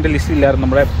സത്യം പറഞ്ഞാൽ എൻ്റെ ലിസ്റ്റില്ലായിരുന്നു.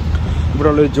 നമ്മുടെ ഇവിടെ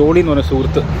ഉള്ളൊരു ജോളി എന്ന് പറഞ്ഞ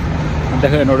സുഹൃത്ത്,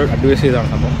 അദ്ദേഹം എന്നോട് അഡ്വൈസ് ചെയ്താണ്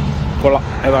സംഭവം. കൊള്ളാം.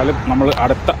 ഏതായാലും നമ്മൾ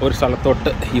അടുത്ത ഒരു സ്ഥലത്തോട്ട്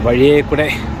ഈ വഴിയെ കൂടെ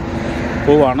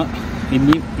പോവാണ്.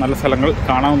 ഇനിയും നല്ല സ്ഥലങ്ങൾ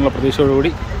കാണാമെന്നുള്ള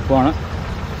പ്രതീക്ഷയോടുകൂടി പോവാണ്.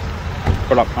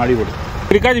 കൊള്ളാം, അടിപൊളി.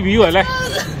 ഇരിക്കാജ് വ്യൂ അല്ലേ.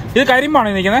 ഇത് കരിമ്പാണ്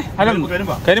നിൽക്കുന്നത്. അല്ല,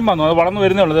 കരിമ്പാന്നു. അത് വളർന്നു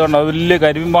വരുന്നേ ഉള്ളത്. കണ്ടോ, വലിയ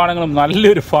കരിമ്പാണങ്ങളും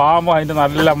നല്ലൊരു ഫാമും അതിൻ്റെ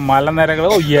നല്ല മലനിരകൾ.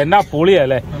 ഓ, എന്നാ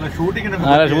പൊളിയല്ലേ.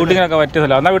 നല്ല ഷൂട്ടിങ്ങിനൊക്കെ പറ്റിയ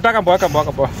സ്ഥലം. എന്നാൽ വിട്ടാക്കാം,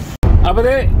 പോക്കാം.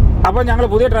 അപ്പോൾ ഞങ്ങൾ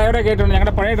പുതിയ ഡ്രൈവറെ കേട്ടിട്ടുണ്ട്.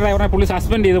 ഞങ്ങളുടെ പഴയ ഡ്രൈവറെ പുള്ളി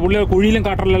സസ്പെൻഡ് ചെയ്ത്. പുള്ളി കുഴിയിലും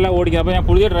കട്ടറിലെല്ലാം ഓടിക്കുക. അപ്പോൾ ഞാൻ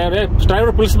പുതിയ ഡ്രൈവർ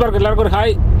പുൾസ്ബർഗ്, എല്ലാവർക്കും ഒരു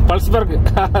ഹായ്. പൾസ്ബർഗ്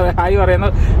ഹായ്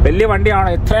പറയുന്നത്. വലിയ വണ്ടിയാണ്,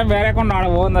 ഇത്രയും പേരെ കൊണ്ടാണ്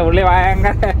പോകുന്നത്. പുള്ളി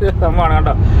ഭയങ്കര സംഭവമാണ്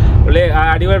കേട്ടോ. പുള്ളി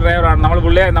അടിപൊളി ഡ്രൈവറാണ്.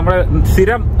 പുള്ളിയെ നമ്മുടെ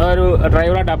സ്ഥിരം ഒരു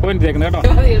ഡ്രൈവറായിട്ട് അപ്പോയിന്റ് ചെയ്തേക്കുന്നത് കേട്ടോ.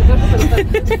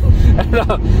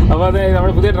 അപ്പോൾ അത്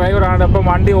നമ്മുടെ പുതിയ ഡ്രൈവറാണ്. അപ്പം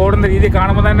വണ്ടി ഓടുന്ന രീതി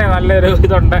കാണുമ്പോൾ തന്നെ നല്ലൊരു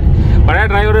ഇതുണ്ട്. പഴയ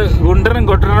ഡ്രൈവർ ഗുണ്ടനും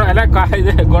കൊട്ടനും അല്ല,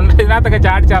 ഇതിനകത്തൊക്കെ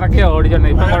ചാടിച്ചിറക്കിയോ ഓടിച്ചോണ്ട്.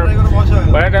 ഇപ്പം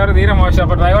പഴയ ഡ്രൈവർ തീരെ മോശം.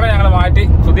 അപ്പോൾ ഡ്രൈവറെ ഞങ്ങൾ മാറ്റി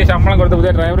പുതിയ ശമ്പളം കൊടുത്ത്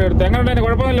പുതിയ ഡ്രൈവറെ എടുത്ത്. എങ്ങനെയുണ്ട്?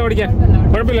 കുഴപ്പമൊന്നുമില്ല ഓടിക്കാൻ?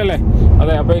 കുഴപ്പമില്ലല്ലേ.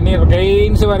 അതെ. അപ്പോൾ ഇനി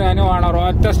കെയ്ൻസ് വരാനുമാണ്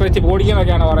ഒരൊറ്റ സ്ട്രെച്ച്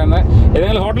ഓടിക്കുന്നൊക്കെയാണ് പറയുന്നത്.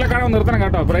 ഏതെങ്കിലും ഹോട്ടലിൽ കാണുമ്പോൾ നിർത്തണം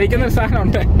കേട്ടോ. ബ്രേക്കുന്ന ഒരു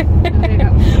സാധനമുണ്ട്.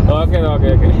 ഓക്കെ.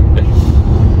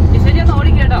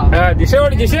 ജിഷ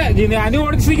അനു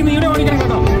ഓടിച്ചിരിക്കുന്ന ഇവിടെ ഓടിക്കണം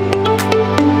കേട്ടോ.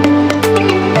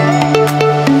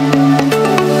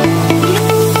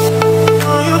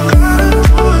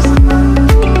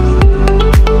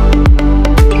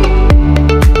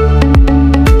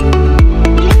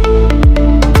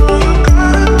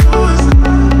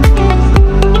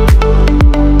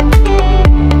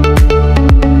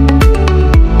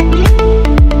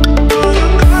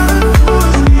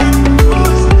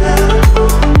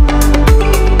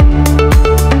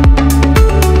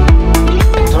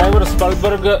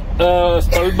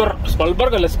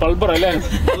 സ്പൾബർ അല്ലേ.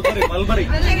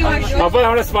 അപ്പൊ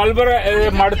നമ്മുടെ സ്പൾബർ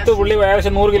മടുത്ത് പുള്ളി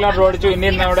ഏകദേശം 100 കിലോമീറ്റർ ഓടിച്ചു. ഇനി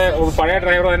നമ്മുടെ പഴയ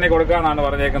ഡ്രൈവർ തന്നെ കൊടുക്കാന്നാണ്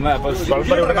പറഞ്ഞേക്കുന്നത്. അപ്പൊ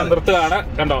സ്പൾബർ ഇവിടെ നിർത്തുകയാണ്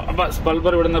കണ്ടോ. അപ്പൊ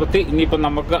സ്പൾബർ ഇവിടെ നിർത്തി. ഇനിയിപ്പോ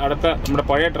നമുക്ക് അടുത്ത നമ്മുടെ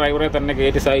പഴയ ഡ്രൈവറെ തന്നെ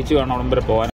കയറ്റി സഹിച്ചു വേണം അവിടെ വരെ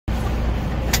പോകാൻ.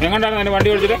 എങ്ങോട്ടാണ് അതിന്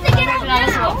വണ്ടി ഓടിച്ചിട്ട്?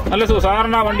 നല്ല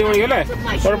സാധാരണ വണ്ടി ഓടിക്കും അല്ലേ,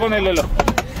 കുഴപ്പമൊന്നുമില്ലല്ലോ.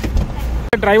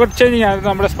 ഡ്രൈവർ ചേഞ്ചിങ് ആയിരുന്നു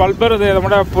നമ്മുടെ സ്പൾബർ.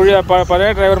 നമ്മുടെ പഴയ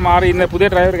ഡ്രൈവർ മാറി ഇന്ന് പുതിയ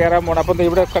ഡ്രൈവർ കയറാൻ പോകണം. അപ്പം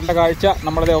ഇവിടെ കണ്ട കാഴ്ച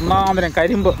നമ്മുടെ ഒന്നാമതിനും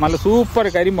കരിമ്പ്, നല്ല സൂപ്പർ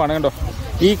കരിമ്പാണ് കണ്ടോ.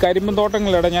 ഈ കരിമ്പ്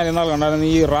തോട്ടങ്ങളിടെ ഞാൻ ഇന്നാൾ കണ്ടായിരുന്നു.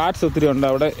 ഈ റാറ്റ്സ് ഒത്തിരി ഉണ്ട്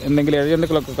അവിടെ. എന്തെങ്കിലും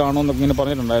എഴജന്തുക്കളൊക്കെ കാണുമെന്നൊക്കെ ഇങ്ങനെ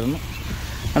പറഞ്ഞിട്ടുണ്ടായിരുന്നു.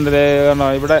 കണ്ടത് കണ്ടോ,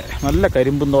 ഇവിടെ നല്ല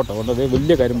കരിമ്പും തോട്ടം ഉണ്ട്. അത്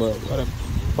വലിയ കരിമ്പ്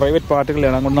പ്രൈവറ്റ്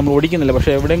പാർട്ടികളാണ്, അതുകൊണ്ട് നമ്മൾ ഓടിക്കുന്നില്ല.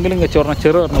 പക്ഷേ എവിടെയെങ്കിലും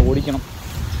ചെറുപറഞ്ഞ് ഓടിക്കണം,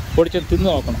 ഓടിച്ച് തിന്ന്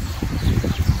നോക്കണം.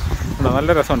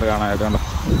 നല്ല രസമുണ്ട് കാണാനായിട്ട് കണ്ടോ.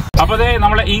 അപ്പോൾ അതേ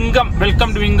നമ്മളെ ഇൻകം, വെൽക്കം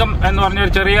ടു ഇൻകം എന്ന്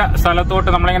പറഞ്ഞൊരു ചെറിയ സ്ഥലത്തോട്ട്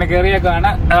നമ്മളിങ്ങനെ കയറിയേക്കാണ്.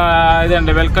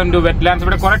 ഇതുണ്ട് വെൽക്കം ടു വെറ്റ്ലാൻഡ്സ്.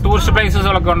 ഇവിടെ കുറെ ടൂറിസ്റ്റ്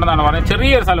പ്ലേസസുകളൊക്കെ ഉണ്ടെന്നാണ് പറഞ്ഞത്.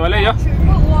 ചെറിയൊരു സ്ഥലം അല്ലേ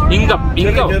ഇൻകം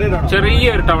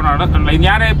ചെറിയൊരു ടൗൺ ആണ്.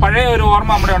 ഞാൻ പഴയ ഒരു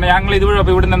ഓർമ്മ നമ്മുടെ ഉണ്ട്. ഞങ്ങൾ ഇതുവഴി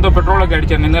ഇവിടുന്ന് എന്തോ പെട്രോളൊക്കെ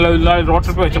അടിച്ചു ഇന്നലെ റോഡ്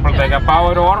ട്രിപ്പ് വെച്ചപ്പോഴത്തേക്ക്. അപ്പോൾ ആ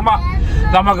ഒരു ഓർമ്മ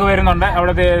നമുക്ക് വരുന്നുണ്ട്.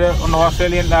 അവിടുത്തെ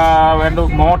ഓസ്ട്രേലിയൻ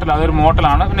മോട്ടൽ, അതൊരു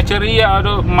മോട്ടലാണ്. പിന്നെ ചെറിയ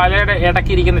ഒരു മലയുടെ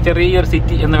ഇടയ്ക്കിരിക്കുന്ന ചെറിയൊരു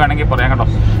സിറ്റി എന്ന് വേണമെങ്കിൽ പറയാം കേട്ടോ.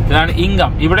 ഇതാണ്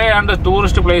ഇൻകം. ഇവിടെയാണ്ട്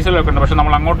ടൂറിസ്റ്റ് പ്ലേസുകളൊക്കെ ഉണ്ട്, പക്ഷെ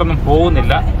നമ്മൾ അങ്ങോട്ടൊന്നും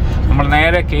പോകുന്നില്ല. നമ്മൾ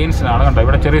നേരെ കെയ്ൻസിനാണ് കണ്ടോ.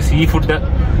 ഇവിടെ ചെറിയ sea food,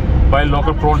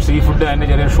 local prawn sea food, അതിൻ്റെ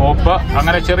ചെറിയ ഷോപ്പ്,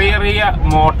 അങ്ങനെ ചെറിയ ചെറിയ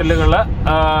മോട്ടലുകൾ.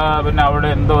 പിന്നെ അവിടെ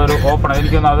എന്തോ ഒരു ഓപ്പൺ,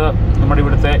 എനിക്കൊന്ന് അത് നമ്മുടെ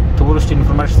ഇവിടുത്തെ ടൂറിസ്റ്റ്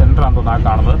ഇൻഫർമേഷൻ സെൻ്റർ ആണെന്ന് തോന്നുന്നു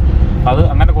കാണുന്നത്. അത്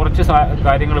അങ്ങനെ കുറച്ച്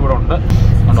കാര്യങ്ങൾ ഇവിടെ ഉണ്ട്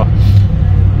കണ്ടോ.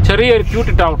 ചെറിയൊരു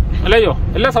ക്യൂട്ട് ടൗൺ അല്ലയോ,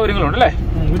 എല്ലാ സൗകര്യങ്ങളും ഉണ്ട് അല്ലേ.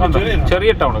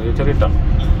 ചെറിയ ടൗൺ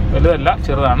വലുതല്ല,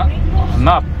 ചെറുതാണ്.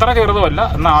 എന്നാൽ അത്ര ചെറുതുമല്ല,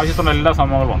 എന്നാൽ ആവശ്യത്തിനുള്ള എല്ലാ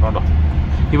സംഭവങ്ങളും ഉണ്ട് കേട്ടോ.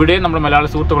 ഇവിടെയും നമ്മുടെ മലയാളി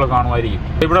സുഹൃത്തുക്കളെ കാണുമായിരിക്കും.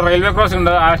 ഇവിടെ റെയിൽവേ ക്രോസിംഗ്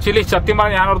ഉണ്ട്. ആക്ച്വലി സത്യം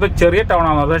പറഞ്ഞാൽ ഞാനോർത്ത് ചെറിയ ടൗൺ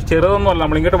ആണ്, പക്ഷേ ചെറുതൊന്നുമല്ല.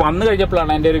 നമ്മൾ ഇങ്ങോട്ട് വന്നു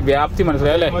കഴിഞ്ഞപ്പോഴാണ് അതിൻ്റെ ഒരു വ്യാപ്തി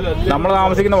മനസ്സിലായി അല്ലേ. നമ്മൾ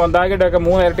താമസിക്കുന്ന വന്താകിയുടെ ഒക്കെ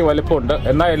 3 ഇരട്ടി വലിപ്പമുണ്ട്.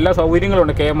 എന്നാൽ എല്ലാ സൗകര്യങ്ങളും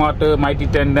ഉണ്ട്. Kmart, മൈറ്റി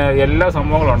ടെന്റ് എല്ലാ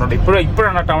സംഭവങ്ങളും ഉണ്ട്.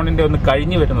 ഇപ്പോഴാണ് ടൗണിൻ്റെ ഒന്ന്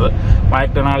കഴിഞ്ഞ് വരുന്നത്.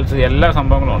 മക്ഡൊണാൾഡ്സ് എല്ലാ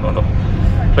സംഭവങ്ങളും ഉണ്ട് കേട്ടോ.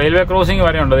 റെയിൽവേ ക്രോസിംഗ്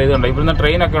വരെ ഉണ്ട്. ഇതുണ്ട്, ഇവിടുന്ന്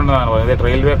ട്രെയിനൊക്കെ ഉണ്ടെന്നാണ് പറയുന്നത്.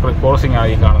 റെയിൽവേ ക്രോസിംഗ്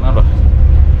ആയി കാണുന്നുണ്ടോ.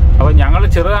 അപ്പോൾ ഞങ്ങൾ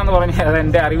ചെറുതാണെന്ന് പറഞ്ഞാൽ അത്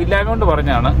എൻ്റെ അറിവില്ലായ്മ കൊണ്ട്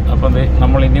പറഞ്ഞാണ്. അപ്പം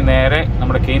നമ്മൾ ഇനി നേരെ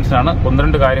നമ്മുടെ കെയ്ൻസിലാണ്.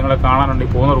 1-2 കാര്യങ്ങൾ കാണാനുണ്ട് ഈ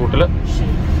പോകുന്ന റൂട്ടിൽ.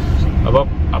 അപ്പം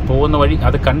പോകുന്ന വഴി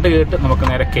അത് കണ്ടു കേട്ട് നമുക്ക്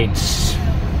നേരെ കെയ്ൻസ്.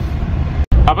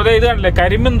 അപ്പോൾ ഇത് കണ്ടില്ലേ,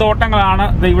 കരിമ്പിൻ തോട്ടങ്ങളാണ്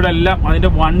ഇവിടെ എല്ലാം.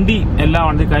 അതിൻ്റെ വണ്ടി എല്ലാം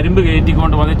ഉണ്ട്, കരിമ്പ്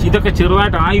കയറ്റിക്കൊണ്ട് വന്ന് ഇതൊക്കെ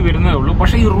ചെറുതായിട്ട് ആയി വരുന്നേ ഉള്ളൂ.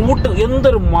 പക്ഷേ ഈ റൂട്ട്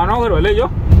എന്തൊരു മനോഹരം അല്ലയോ,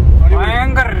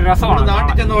 ഭയങ്കര രസമാണ്.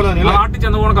 നാട്ടിൽ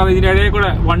ചെന്ന് പോകണം. ഇതിൻ്റെ ഇടയിൽ കൂടെ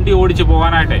വണ്ടി ഓടിച്ച്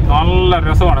പോകാനായിട്ടേ നല്ല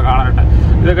രസമാണ് കാണാനായിട്ട്.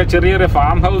 ഇതൊക്കെ ചെറിയ ചെറിയ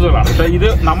ഫാം ഹൗസുകളാണ്. പക്ഷേ ഇത്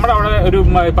നമ്മുടെ അവിടെ ഒരു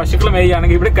പശുക്കൾ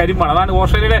മേയുകയാണെങ്കിൽ ഇവിടെ കരിമ്പാണ്. അതാണ്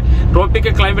ഓസ്ട്രേലിയയിലെ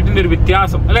ട്രോപ്പിക്കൽ ക്ലൈമറ്റിന്റെ ഒരു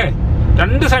വ്യത്യാസം അല്ലേ.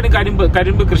 2 സൈഡും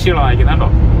കരിമ്പ് കൃഷികളാണ് നയിക്കുന്നത് കേട്ടോ.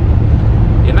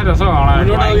 എന്നെ രസമാണ്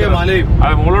കാണാനായിട്ട്.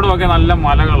 അത് മുകളോട് നോക്കിയ നല്ല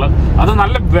മലകള്, അത്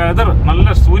നല്ല വെതർ, നല്ല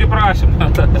സൂര്യപ്രകാശം,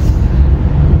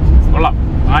 കൊള്ളാം,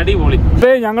 അടിപൊളി.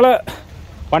 ഞങ്ങള്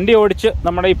വണ്ടി ഓടിച്ച്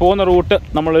നമ്മുടെ ഈ പോകുന്ന റൂട്ട്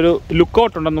നമ്മളൊരു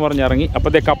ലുക്കൗട്ട് ഉണ്ടെന്ന് പറഞ്ഞ് ഇറങ്ങി.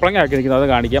 അപ്പോഴത്തെ കപ്ലങ്ങ ആക്കി നിൽക്കുന്നത് അത്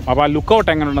കാണിക്കാം. അപ്പോൾ ആ ലുക്കൗട്ട്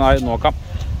എങ്ങനെയുണ്ടെന്ന് ആദ്യം നോക്കാം.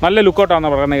 നല്ല ലുക്കൗട്ടാണെന്ന്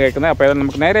പറയുന്നത് കേൾക്കുന്നത്. അപ്പോൾ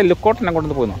നമുക്ക് നേരെ ലുക്കൗട്ടിനെ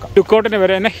കൊണ്ടു പോയി നോക്കാം. ലുക്കൗട്ടിന്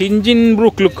വരെ തന്നെ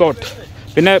ഹിഞ്ചിൻബ്രൂക്ക് ലുക്കൗട്ട്,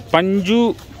 പിന്നെ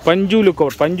പഞ്ചു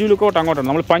ലുക്കൗട്ട് അങ്ങോട്ടാണ്.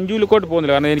 നമ്മൾ പഞ്ചു ലുക്കൗട്ട്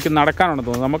പോകുന്നില്ല, കാരണം എനിക്ക് നടക്കാനുണ്ടെന്ന്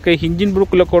തോന്നുന്നു. നമുക്ക്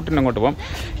ഹിഞ്ചിൻബ്രൂക്ക് ലുക്കൗട്ടിന് അങ്ങോട്ട് പോകാം.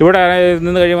 ഇവിടെ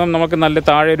നിന്ന് കഴിയുമ്പം നമുക്ക് നല്ല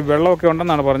താഴെ ഒരു വെള്ളമൊക്കെ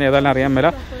ഉണ്ടെന്നാണ് പറഞ്ഞത്. ഏതായാലും അറിയാൻ മേല.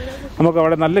 നമുക്ക്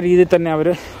അവിടെ നല്ല രീതിയിൽ തന്നെ അവർ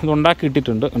ഇത്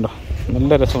ഉണ്ടാക്കിയിട്ടിട്ടുണ്ട്. ഉണ്ടോ,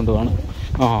 നല്ല രസമുണ്ട് കാണും.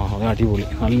 അത് അടിപൊളി,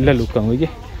 നല്ല ലുക്കാണ് നോക്കിയേ.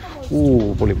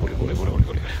 പൊളി.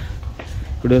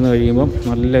 ഇവിടെ നിന്ന് കഴിയുമ്പം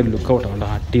നല്ല ലുക്കൗട്ടാണ്,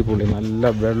 അടിപൊളി, നല്ല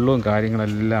വെള്ളവും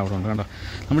കാര്യങ്ങളെല്ലാം അവിടെ ഉണ്ട്. കണ്ടോ,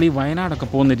 നമ്മൾ ഈ വയനാടൊക്കെ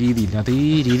പോകുന്ന രീതിയില്ല, അതേ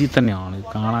രീതിയിൽ തന്നെയാണ്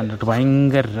കാണാനായിട്ട്.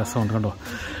 ഭയങ്കര രസമുണ്ട് കണ്ടോ.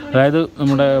 അതായത്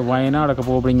നമ്മുടെ വയനാടൊക്കെ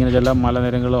പോകുമ്പോൾ ഇങ്ങനെ ചില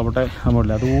മലനിരകളും അവിടെ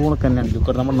നമ്മളില്ല, അതുപോലെ തന്നെയാണ്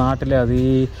ലുക്കൗട്ട്. നമ്മുടെ നാട്ടിലെ അതേ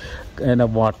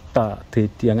വട്ട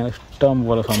തെറ്റി അങ്ങനെ ഇഷ്ടം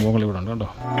പോലെ സംഭവങ്ങൾ ഇവിടെ ഉണ്ട് കേട്ടോ.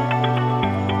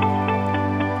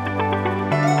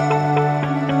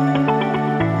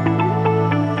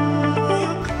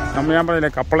 ഞാൻ പറഞ്ഞില്ലേ,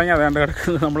 കപ്പളങ്ങ അതേണ്ട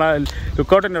കിടക്കുന്നത്. നമ്മളെ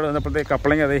ലുക്കൗട്ടിൻ്റെ അവിടെ വന്നപ്പോഴത്തേക്ക്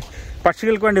കപ്പളങ്ങ അതേ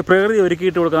പക്ഷികൾക്ക് വേണ്ടി പ്രകൃതി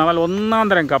ഒരുക്കിയിട്ട് കൊടുക്കുന്നത്. എന്നാൽ 1-ാം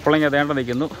തരം കപ്പളങ്ങ അതേണ്ട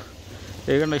നിൽക്കുന്നു.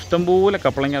 കണ്ട ഇഷ്ടംപോലെ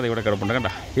കപ്പളങ്ങ അത് ഇവിടെ കിടപ്പുണ്ട്. കണ്ട,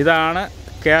 ഇതാണ്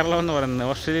കേരളം എന്ന് പറയുന്നത്.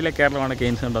 ഓസ്ട്രേലിയയിലെ കേരളമാണ്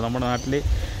കെയ്ൻസ്. കണ്ടോ, നമ്മുടെ നാട്ടിൽ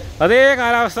അതേ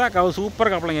കാലാവസ്ഥ, സൂപ്പർ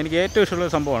കപ്പളങ്ങ. എനിക്ക് ഏറ്റവും ഇഷ്ടമുള്ള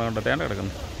സംഭവമാണ് കണ്ടോ തേണ്ട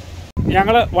കിടക്കുന്നത്.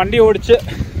 ഞങ്ങൾ വണ്ടി ഓടിച്ച്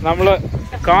നമ്മൾ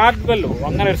കാർഡ്വെല്ലോ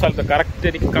അങ്ങനെ ഒരു സ്ഥലത്ത് കറക്റ്റ്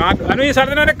എനിക്ക് ഈ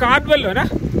സ്ഥലത്തിന് കാർഡ്വെല്ലോ എന്ന്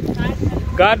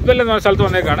പറഞ്ഞ സ്ഥലത്ത്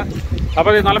വന്നേക്കാണ്. അപ്പോൾ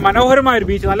അത് നല്ല മനോഹരമായൊരു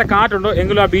ബീച്ച്, നല്ല കാറ്റുണ്ടോ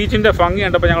എങ്കിലും ആ ബീച്ചിൻ്റെ ഭംഗി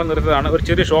കണ്ടപ്പോൾ ഞങ്ങൾ നിർത്തതാണ്. ഒരു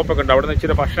ചെറിയ ഷോപ്പൊക്കെ ഉണ്ട്, അവിടെ നിന്ന്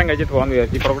ഇച്ചിരി ഭക്ഷണം കഴിച്ചിട്ട് പോകാമെന്ന്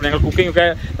വിചാരിച്ചു. ഇപ്പോൾ ഞങ്ങൾ കുക്കിംഗ് ഒക്കെ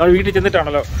നമ്മൾ വീട്ടിൽ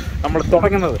ചെന്നിട്ടാണല്ലോ നമ്മൾ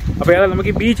തുടങ്ങുന്നത്. അപ്പോൾ ഏതായാലും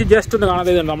നമുക്ക് ഈ ബീച്ച് ജസ്റ്റ് ഒന്ന് കാണാൻ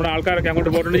ചെയ്തിട്ടുണ്ട്. നമ്മുടെ ആൾക്കാരൊക്കെ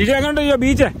അങ്ങോട്ട് പോയിട്ടുണ്ട്. ജിജി എങ്ങോട്ട് ഈ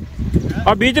ബീച്ച്,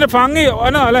 ആ ബീച്ചിൻ്റെ ഭംഗി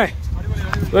എന്നോ അല്ലേ,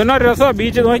 എന്നൊരു രസമാണ്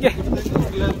ബീച്ച്. നോക്കിയേ,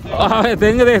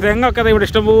 തെങ്ങൊക്കെ ഇവിടെ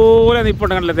ഇഷ്ടംപോലെ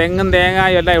നിൽപ്പുണ്ട്. കണ്ടില്ലേ, തെങ്ങും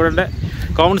തേങ്ങായും എല്ലാം ഇവിടെ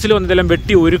കൗൺസിൽ വന്നിതെല്ലാം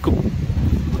വെട്ടി ഒരുക്കും.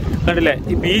 കണ്ടില്ലേ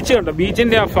ഈ ബീച്ച് കണ്ടോ,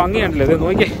 ബീച്ചിൻ്റെ ആ ഭംഗി കണ്ടില്ലേ. ഇത്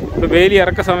നോക്കിയേ, ഇപ്പോൾ വേലി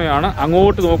ഇറക്ക സമയമാണ്.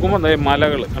 അങ്ങോട്ട് നോക്കുമ്പോൾ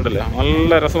മലകൾ കണ്ടില്ലേ,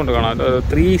 നല്ല രസമുണ്ട് കാണാൻ.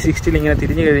 360 ഇങ്ങനെ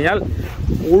തിരിഞ്ഞു കഴിഞ്ഞാൽ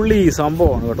ഉള്ളി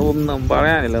സംഭവമാണ് കേട്ടോ, ഒന്നും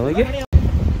പറയാനില്ല. നോക്കിയേ,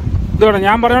 ഇതോടെ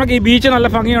ഞാൻ പറഞ്ഞ ഈ ബീച്ച് നല്ല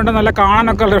ഭംഗിയുണ്ട്, നല്ല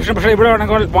കാണാനൊക്കെ ഉള്ള പക്ഷേ ഇവിടെ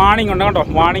വേണമെങ്കിൽ വാണിംഗ് ഉണ്ട് കേട്ടോ.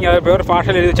 വാണിംഗ് അത് വേറെ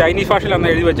ഭാഷയിൽ എഴുതി, ചൈനീസ്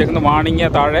ഭാഷയിലാണ് എഴുതി വെച്ചേക്കുന്നത്. വാണിംഗ്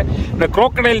താഴെ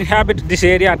crocodile inhabit this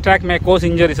area attack may cos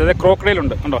injuries. അതായത് ക്രോക്കഡൈൽ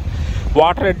ഉണ്ട് കണ്ടോ.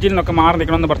 വാട്ടർ എഡ്ജിൽ നിന്നൊക്കെ മാറി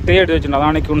നിൽക്കണമെന്ന് പ്രത്യേകം എഴുതി വെച്ചിട്ടുണ്ട്.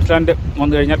 അതാണ് ക്യൂൻസ്ലാൻഡ്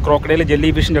വന്നു കഴിഞ്ഞാൽ ക്രോക്കഡൈൽ, ജെല്ലി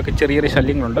ഫിഷിൻ്റെ ഒക്കെ ചെറിയ ചെറിയ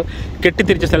ശല്യങ്ങളുണ്ട്.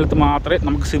 കെട്ടിത്തിരിച്ച സ്ഥലത്ത് മാത്രമേ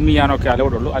നമുക്ക് സ്വിം ചെയ്യാനൊക്കെ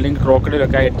അലൗഡുള്ളൂ. അല്ലെങ്കിൽ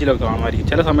ക്രോക്കഡൈലൊക്കെ ആ എഡ്ജിലൊക്കെ കാണുമായിരിക്കും.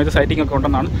 ചില സമയത്ത് സൈറ്റിംഗ് ഒക്കെ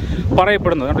ഉണ്ടെന്നാണ്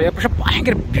പറയപ്പെടുന്നത് കേട്ടോ. പക്ഷേ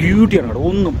ഭയങ്കര ബ്യൂട്ടിയാണ് കേട്ടോ,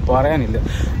 ഒന്നും പറയാനില്ല.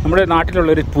 നമ്മുടെ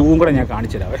നാട്ടിലുള്ളൊരു പൂവും കൂടെ ഞാൻ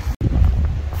കാണിച്ചു തരാവേ.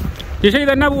 ജിഷ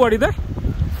ഇതെന്നാ പൂവാടി ഇത്?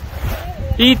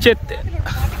 ഈ ചെത്ത്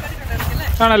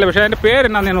ആണല്ലേ, പക്ഷേ അതിൻ്റെ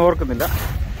പേരെന്നാന്ന് ഞാൻ ഓർക്കുന്നില്ല.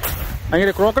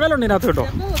 ഭയങ്കര ക്രോക്കഡൈലുണ്ട് ഇതിനകത്ത് കേട്ടോ,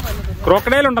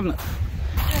 ക്രോക്കഡൈലുണ്ടെന്ന്.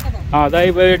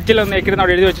 അതായത് എഡ്ജിലൊന്ന് ഏക്കിരുന്ന്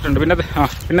അവിടെ എഴുതി വെച്ചിട്ടുണ്ട്.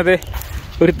 പിന്നെ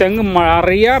ഒരു തെങ്ങ്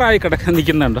അറിയാറായി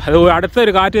നിൽക്കുന്നുണ്ട്. അത്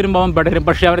അടുത്തൊരു കാറ്റ് വരുമ്പോൾ അവൻ പെടരും.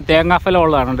 പക്ഷേ അവന് തേങ്ങാഫലം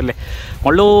ഉള്ളതാണല്ലേ.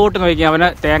 മുകളിലോട്ട് നോക്കി അവന്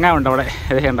തേങ്ങ ഉണ്ട് അവിടെ.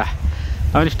 ഇത് കണ്ട,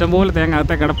 അവന് ഇഷ്ടംപോലെ തേങ്ങ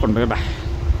അകത്തെ കിടപ്പുണ്ട് കേട്ടോ.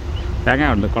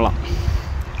 തേങ്ങ ഉണ്ട്, കൊള്ളാം.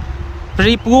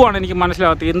 പക്ഷേ ഈ പൂവാണ് എനിക്ക്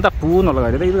മനസ്സിലാകാത്തത്, എന്താ പൂ എന്നുള്ള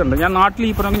കാര്യം. ഇത് കണ്ട് ഞാൻ നാട്ടിൽ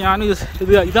ഈ പറഞ്ഞ ഞാൻ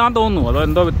ഇതാന്ന് തോന്നുന്നു, അതോ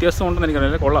എന്തോ വ്യത്യാസമുണ്ടെന്ന്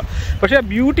എനിക്കറിയില്ല. കൊള്ളാം, പക്ഷേ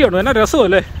ബ്യൂട്ടി ഉണ്ട്, എന്നാ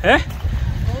രസമല്ലേ.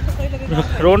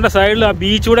 റോഡിൻ്റെ സൈഡിൽ ആ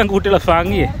ബീച്ചൂടെ കൂട്ടിയുള്ള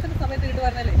ഭംഗിയെ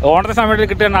ഓണത്തെ സമയത്ത്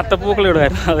കിട്ടുന്ന അത്തപ്പൂക്കൾ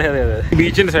ഇടുമായിരുന്നു. അതെ.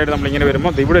 ബീച്ചിൻ്റെ സൈഡ് നമ്മളിങ്ങനെ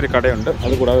വരുമ്പോൾ ഇവിടെ ഒരു കടയുണ്ട്.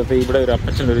 അതുകൂടാതെ ഇവിടെ ഒരു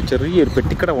അപ്പച്ചൻ്റെ ഒരു ചെറിയൊരു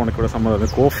പെട്ടിക്കട പോകണം. ഇവിടെ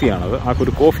സംഭവം കോഫിയാണത്. ആ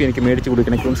ഒരു കോഫി എനിക്ക് മേടിച്ച്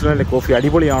കുടിക്കണം. ക്യൂൻസ്ലാൻഡിലെ കോഫി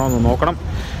അടിപൊളിയാണോ എന്ന് നോക്കണം.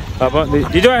 അപ്പോൾ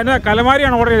ജിജോ എന്നാ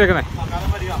കലമാരിയാണ് ഓർഡർ ചെയ്തേക്കുന്നത്?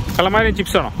 കലമാരിയും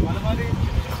ചിപ്സാണോ?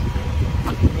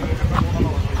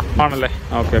 ആണല്ലേ?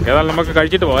 Okay okay. അതായത് നമുക്ക്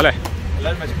കഴിച്ചിട്ട് പോകാം അല്ലേ?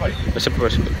 വിശപ്പ്.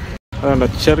 അതുകൊണ്ട്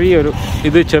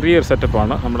ചെറിയൊരു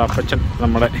സെറ്റപ്പാണ്. നമ്മുടെ അപ്പച്ചൻ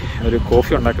നമ്മുടെ ഒരു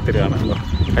കോഫി ഉണ്ടാക്കി തരികയാണ്.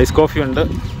 ഐസ് കോഫി ഉണ്ട്,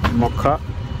 മൊക്ക,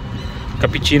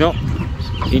 കപ്പിച്ചീനോ,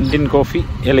 ഇന്ത്യൻ കോഫി,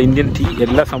 ഇന്ത്യൻ ടീ,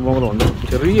 എല്ലാ സംഭവങ്ങളും ഉണ്ട്.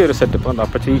 ചെറിയൊരു സെറ്റപ്പ് ഉണ്ട്.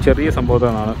 അപ്പച്ചൻ ഈ ചെറിയ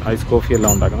സംഭവത്തിനാണ് ഐസ് കോഫി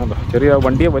എല്ലാം ഉണ്ടാക്കുന്നത്. ചെറിയ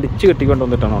വണ്ടിയെ വലിച്ചു കെട്ടിക്കൊണ്ട്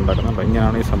വന്നിട്ടാണ് ഉണ്ടാക്കുന്നത്.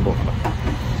 ഇങ്ങനെയാണ് ഈ സംഭവങ്ങൾ.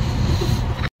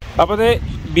 അപ്പോൾ അത്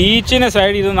ബീച്ചിൻ്റെ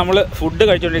സൈഡ് ഇത് നമ്മൾ ഫുഡ്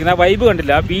കഴിച്ചുകൊണ്ടിരിക്കുന്നത്. വൈബ്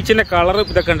കണ്ടില്ല, ആ ബീച്ചിൻ്റെ കളറ്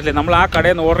ഇതൊക്കെ കണ്ടില്ലേ? നമ്മൾ ആ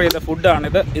കടയിൽ നിന്ന് ഓർഡർ ചെയ്ത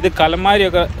ഫുഡാണിത്. ഇത്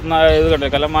കലമാരിയൊക്കെ ഇത്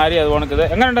കണ്ടില്ലേ? കലമാരി അതുപോലെ ഇത്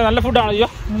എങ്ങനെയുണ്ട്? നല്ല ഫുഡാണ്. അയ്യോ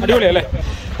അടിപൊളിയല്ലേ?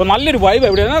 അപ്പോൾ നല്ലൊരു വൈബ്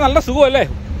എവിടെയാണ്? നല്ല സുഖമല്ലേ?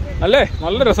 നല്ല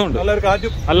രസമുണ്ട്,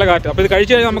 നല്ല കാറ്റ്. അപ്പോൾ ഇത്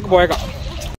കഴിച്ചു കഴിഞ്ഞാൽ നമുക്ക് പോയേക്കാം.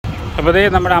 അപ്പോൾ ഇതേ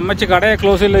നമ്മുടെ അമ്മച്ചി കടയെ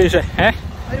ക്ലോസ് ചെയ്യില്ല ചോദിച്ചേ.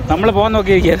 നമ്മൾ പോകാൻ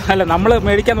നോക്കിയിരിക്കുക, അല്ല നമ്മൾ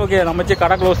മേടിക്കാൻ നോക്കിയത്. അമ്മച്ചി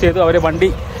കട ക്ലോസ് ചെയ്തു, അവർ വണ്ടി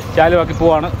ചാലുവാക്കി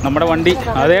പോവാണ്. നമ്മുടെ വണ്ടി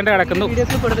അതേണ്ട കിടക്കുന്നു.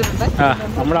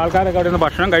 നമ്മുടെ ആൾക്കാരൊക്കെ അവിടെ നിന്ന്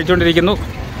ഭക്ഷണം കഴിച്ചുകൊണ്ടിരിക്കുന്നു.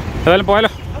 ഏതായാലും പോയാലോ?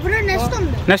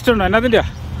 നെക്സ്റ്റ് ഉണ്ടോ? എന്നതിൻ്റെയാ?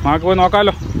 നമുക്ക് പോയി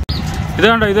നോക്കാമല്ലോ. ഇത്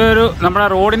കണ്ടോ, ഇതൊരു നമ്മുടെ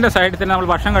റോഡിൻ്റെ സൈഡിൽ തന്നെ നമ്മൾ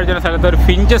ഭക്ഷണം കഴിച്ചിരുന്ന സ്ഥലത്ത് ഒരു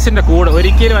ഫിഞ്ചസിൻ്റെ കൂട്.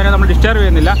 ഒരിക്കലും അതിനെ നമ്മൾ ഡിസ്റ്റർബ്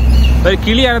ചെയ്യുന്നില്ല. ഒരു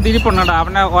കിളിയാണ് തിരിപ്പുണ്ട്.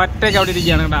 അവനെ ഒറ്റയ്ക്ക് അവിടെ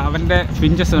ഇരിക്കുകയാണ് കേട്ടോ. അവൻ്റെ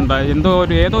ഫിഞ്ചസ് ഉണ്ട്.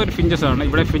 ഏതോ ഒരു ഫിഞ്ചസാണ്.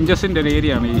 ഇവിടെ ഫിഞ്ചസിൻ്റെ ഒരു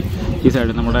ഏരിയ ആണ് ഈ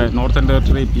സൈഡ്, നമ്മുടെ നോർത്തേൺ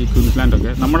ടെറിട്ടറി, ഈ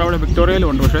ക്വീൻസ്ലാൻഡൊക്കെ. നമ്മുടെ അവിടെ വിക്ടോറിയയിലും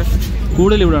ഉണ്ട്, പക്ഷേ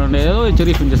കൂടുതൽ ഇവിടെ ഉണ്ട്. ഏതോ ഒരു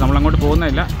ചെറിയ ഫിഞ്ചസ്. നമ്മളങ്ങോട്ട്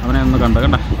പോകുന്നില്ല. അവനെ ഒന്ന് കണ്ട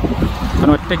അവൻ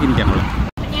ഒറ്റയ്ക്ക് ഇരിക്കുകയാണ് അവിടെ.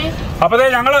 അപ്പോൾ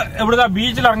ഞങ്ങൾ ഇവിടുത്തെ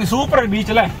ബീച്ചിൽ ഇറങ്ങി. സൂപ്പർ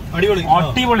ബീച്ച് അല്ലേ?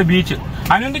 അടിപൊളി ബീച്ച്.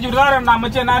 അനുവിൻ്റെ ചുരിദാർ ഉണ്ട്.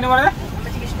 അമ്മച്ചി എന്നാന്ന് പറഞ്ഞത്?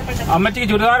 അമ്മച്ചിക്ക്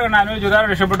ചുരിദാർ ഉണ്ട്. അനുവിന്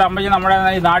ചുരിദാർ ഇഷ്ടപ്പെട്ടു. അമ്മച്ചി നമ്മുടെ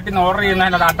ഈ നാട്ടിൽ നിന്ന് ഓർഡർ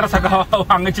ചെയ്യുന്നതിൻ്റെ അഡ്രസ്സൊക്കെ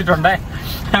വാങ്ങിച്ചിട്ടുണ്ട്.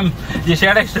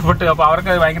 ജിഷയുടെ ഇഷ്ടപ്പെട്ടു. അപ്പോൾ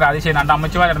അവർക്ക് ഭയങ്കര അതിശയം.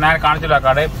 അമ്മച്ചിമാരുണ്ട്, ഞാൻ കാണിച്ചില്ല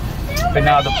കട.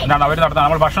 പിന്നെ അത് എന്താണ് അവർ നടത്തുന്നത്.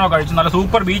 നമ്മൾ ഭക്ഷണമൊക്കെ കഴിച്ചു. നല്ല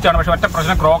സൂപ്പർ ബീച്ചാണ്. പക്ഷേ ഒറ്റ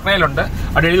പ്രശ്നം, ക്രോക്കഡൈലുണ്ട്.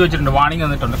 അവിടെ എഴുതി വെച്ചിട്ടുണ്ട്, വാണിംഗ്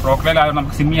തന്നിട്ടുണ്ട്. ക്രോക്കഡൈൽ ആയത്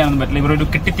നമുക്ക് സ്വിം ചെയ്യാനൊന്നും പറ്റില്ല. ഇവരൊരു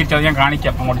കിട്ടിത്തിരിച്ചത് ഞാൻ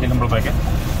കാണിക്കാം അങ്ങോട്ട് ചെല്ലുമ്പോഴത്തേക്ക്.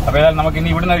 അപ്പോൾ ഏതായാലും നമുക്ക് ഇനി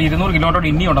ഇവിടുന്ന് 200 കിലോമീറ്റർ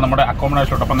ഇനിയുണ്ട് നമ്മുടെ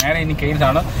അക്കോമഡേഷനിലോട്ട്. അപ്പോൾ നേരെ ഇനി കെയ്ൻസ്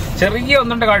ആണ്. ചെറിയ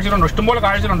ഒന്നുണ്ട് കാഴ്ചകളുണ്ട്, ഇഷ്ടംപോലെ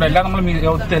കാഴ്ചകളുണ്ട്. എല്ലാം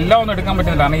ഒന്നും എടുക്കാൻ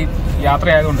പറ്റുന്നില്ല, കാരണം ഈ യാത്ര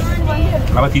ആയതുകൊണ്ട്.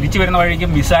 അപ്പോൾ തിരിച്ചു വരുന്ന വഴിക്ക്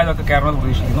മിസ്സായതൊക്കെ കയറണമെന്ന്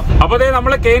പ്രതീക്ഷിക്കുന്നു. അപ്പോൾ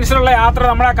നമ്മൾ കെയ്ൻസിലുള്ള യാത്ര,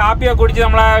 നമ്മളെ കാപ്പിയൊക്കെ കുടിച്ച്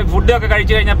നമ്മളെ ഫുഡൊക്കെ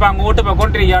കഴിച്ചു കഴിഞ്ഞപ്പോൾ അങ്ങോട്ട്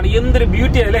പോയിക്കൊണ്ടിരിക്കുകയാണ്. എന്തൊരു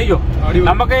ബ്യൂട്ടി അല്ലയോ!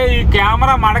 നമുക്ക് ഈ ക്യാമറ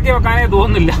മടക്കി വെക്കാനേ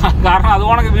തോന്നുന്നില്ല, കാരണം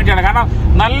അതുകൊണ്ടൊക്കെ ബ്യൂട്ടിയാണ്. കാരണം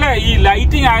നല്ല ഈ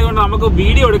ലൈറ്റിംഗ് ആയതുകൊണ്ട് നമുക്ക്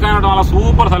വീഡിയോ എടുക്കാനായിട്ട് നല്ല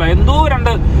സൂപ്പർ സ്ഥലം. എന്തോ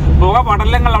 2 പുക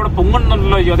പടലങ്ങൾ അവിടെ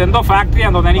പൊങ്ങുന്നുണ്ടല്ലോ. അതെന്തോ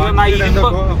ഫാക്ടറിയാന്ന് തോന്നുന്നു.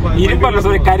 എനിക്ക് ഇരുമ്പല്ല,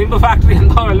 കരിമ്പ് ഫാക്ടറി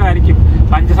എന്തോ വല്ലതും ആയിരിക്കും.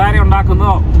 പഞ്ചസാര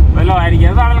ഉണ്ടാക്കുന്നതോ വല്ലതും ആയിരിക്കും.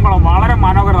 ഏതാണെങ്കിലും കൊള്ളാം, വളരെ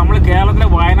മനോഹരം. നമ്മൾ കേരളത്തിലെ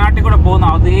വയനാട്ടിൽ കൂടെ പോകുന്ന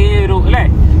അതേ ഒരു അല്ലേ,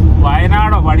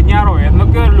 വയനാടോ പടിഞ്ഞാറോ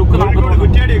എന്നൊക്കെ ഒരു ലുക്ക് നമുക്ക്.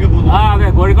 അതെ,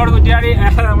 കോഴിക്കോട് കുറ്റ്യാടി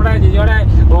നമ്മുടെ ജിജോയുടെ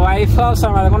വൈഫ് ഹൗസ്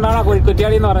ആണ്. അതുകൊണ്ടാണ്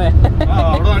കുറ്റ്യാടി എന്ന് പറഞ്ഞത്.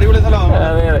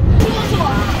 അതെ.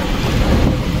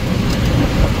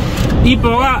 ഈ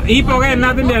പുക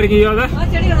എന്നാത്തിന്റെ ആയിരിക്കും?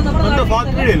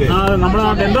 അത് നമ്മുടെ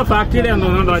നാട്ടിൽ എന്തോ ഫാക്ടറിയുടെ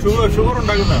തോന്നുന്നുണ്ടോ?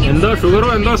 എന്തോ ഷുഗറോ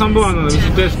എന്തോ സംഭവമാണ്.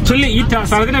 ചുള്ളി, ഈ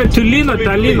സ്ഥലത്തിന് ചുള്ളിന്നോ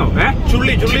തല്ലിന്നോ?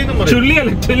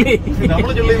 ചുള്ളിയല്ല, ചുള്ളി.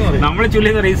 നമ്മള് ചുള്ളി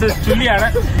എന്ന് പറയുന്നത് ചുള്ളിയാണ്.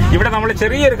 ഇവിടെ നമ്മൾ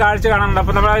ചെറിയൊരു കാഴ്ച കാണാനുണ്ട്.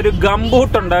 അപ്പൊ നമ്മളെ ഒരു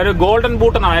ഗംബൂട്ടുണ്ട്, ഒരു ഗോൾഡൻ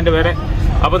ബൂട്ട് എന്നാണ് അതിന്റെ പേര്.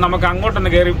 അപ്പൊ നമുക്ക്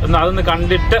അങ്ങോട്ടൊന്ന് കയറി അതൊന്ന്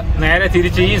കണ്ടിട്ട് നേരെ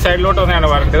തിരിച്ച് ഈ സൈഡിലോട്ട് തന്നെയാണ്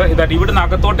പറഞ്ഞത്. ഇതായിട്ട് ഇവിടുന്ന്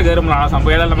അകത്തോട്ട് കയറുമ്പോഴാണ്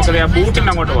സംഭവം. ഏതായാലും നമുക്ക് ആ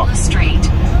ബൂട്ടിന്റെ അങ്ങോട്ട് പോവാം.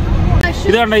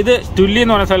 ഇത് കണ്ട, ഇത് ടുല്ലി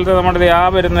എന്ന് പറയുന്ന സ്ഥലത്ത് നമ്മുടെ ആ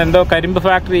വരുന്ന എന്തോ കരിമ്പ്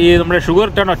ഫാക്ടറി, നമ്മുടെ ഷുഗർ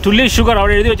ഇട്ടാണോ, ടുല്ലി ഷുഗർ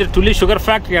അവിടെ എഴുതി വെച്ചിട്ട് ടുല്ലി ഷുഗർ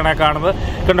ഫാക്ടറിയാണ് കാണുന്നത്.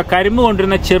 കണ്ടോ, കരിമ്പ്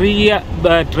കൊണ്ടിരുന്ന ചെറിയ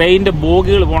ട്രെയിനിന്റെ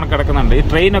ബോഗികൾ പോണ കിടക്കുന്നുണ്ട്. ഈ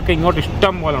ട്രെയിനൊക്കെ ഇങ്ങോട്ട്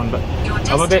ഇഷ്ടം പോലെ ഉണ്ട്.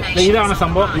 അപ്പോൾ ഇതാണ്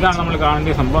സംഭവം, ഇതാണ് നമ്മൾ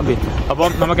കാണേണ്ട സംഭവം. അപ്പോൾ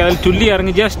നമുക്ക് അതിൽ ടുല്ലി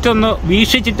ഇറങ്ങി ജസ്റ്റ് ഒന്ന്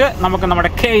വീക്ഷിച്ചിട്ട് നമുക്ക്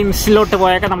നമ്മുടെ കെയ്ൻസിലോട്ട്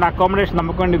പോയേക്കാം. നമ്മുടെ അക്കോമഡേഷൻ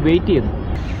നമുക്ക് വേണ്ടി വെയിറ്റ് ചെയ്യുന്നു.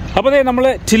 അപ്പോൾ നമ്മൾ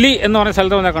ടുല്ലി എന്ന് പറയുന്ന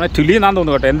സ്ഥലത്ത് വന്നേക്കാണ്. ടുല്ലി എന്നാന്ന്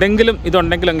തോന്നുന്നു കേട്ടോ. എന്തെങ്കിലും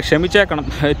ഇതുണ്ടെങ്കിൽ അങ്ങ് ക്ഷമിച്ചേക്കണം.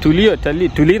 ടുല്ലി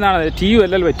എന്നാണ്, ടിയു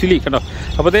അല്ലല്ലോ, ടുല്ലി കേട്ടോ.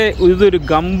 അപ്പോൾ ഇതൊരു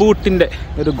ഗംബൂട്ടിൻ്റെ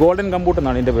ഒരു ഗോൾഡൻ ഗംബൂട്ട്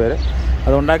എന്നാണ് ഇതിൻ്റെ പേര്.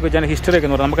 അത് ഉണ്ടാക്കി വെച്ചാൽ ഹിസ്റ്ററി ഒക്കെ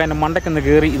എന്ന് പറഞ്ഞാൽ നമുക്ക് അതിൻ്റെ മണ്ടയ്ക്കൊന്ന്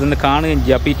കയറി ഇതൊന്ന് കാണുകയും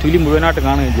ചെയ്യാം. അപ്പോൾ ഈ ടുല്ലി മുഴുവനായിട്ട്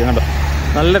കാണുകയും ചെയ്യാം കേട്ടോ.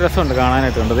 നല്ല രസമുണ്ട്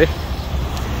കാണാനായിട്ട്. കണ്ടത്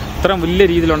ഇത്രയും വലിയ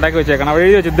രീതിയിൽ ഉണ്ടാക്കി വെച്ചേക്കണം. അവിടെ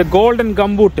എഴുതി വെച്ചത് ദ ഗോൾഡൻ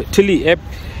ഗംബൂട്ട് ടുല്ലി.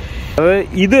 അതായത്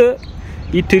ഇത്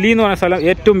ഈ ടുല്ലി എന്ന് പറയുന്ന സ്ഥലം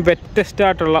ഏറ്റവും വെറ്റസ്റ്റ്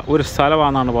ആയിട്ടുള്ള ഒരു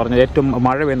സ്ഥലമാണെന്നാണ് പറഞ്ഞത്. ഏറ്റവും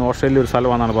മഴ പെയ്യുന്ന ഓസ്ട്രേലിയ ഒരു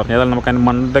സ്ഥലമാണെന്നാണ് പറഞ്ഞത്. ഏതായാലും നമുക്ക് അതിന്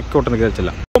മണ്ടയ്ക്കോട്ടൊന്ന്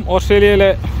കയറിച്ചില്ല. ഓസ്ട്രേലിയയിലെ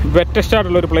വെറ്റസ്റ്റ്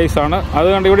ആയിട്ടുള്ള ഒരു പ്ലേസ് ആണ്.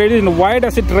 അതുകൊണ്ട് ഇവിടെ എഴുതിയിട്ടുണ്ട്, why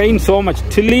does it rain so much?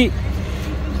 ടുല്ലി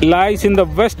lies in the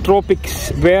west tropics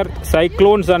where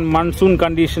cyclones and monsoon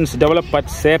conditions develop at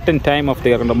certain time of the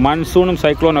year. മൺസൂണും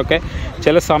സൈക്ലോണും ഒക്കെ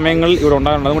ചില സമയങ്ങളിൽ ഇവിടെ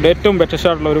ഉണ്ടാകുന്നുണ്ട്. അതുകൊണ്ട് ഏറ്റവും ബെറ്റസ്റ്റ്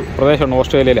ആയിട്ടുള്ള ഒരു പ്രദേശമാണ്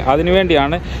ഓസ്ട്രേലിയയിൽ.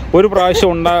 അതിനുവേണ്ടിയാണ് ഒരു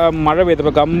പ്രാവശ്യം മഴ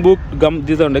പെയ്തപ്പോൾ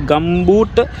ഇതുണ്ട്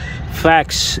gumboot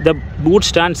fax. The boot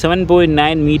stand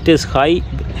 7.9 meters high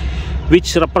which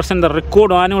represent the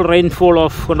record annual rainfall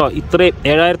of ഇത്രയും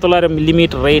 7900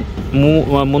 millimeter റെയിൻ,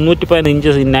 315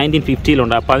 inches in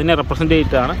 1950 അപ്പോൾ അതിനെ റെപ്രസെൻ്റ്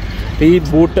ചെയ്തിട്ടാണ് ഈ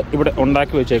ബൂട്ട് ഇവിടെ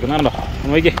ഉണ്ടാക്കി വെച്ചേക്കുന്നത്. കണ്ടോ,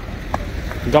 നോക്കിയേ,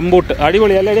 ഗംബൂട്ട്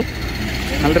അടിപൊളി അല്ലേ?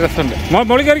 നല്ല രസമുണ്ട്.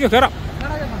 മോളിൽ കയറാം.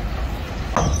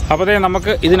 അപ്പോൾ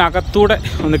നമുക്ക് ഇതിനകത്തൂടെ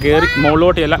ഒന്ന് കയറി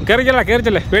മുകളിലോട്ട് എല്ലാം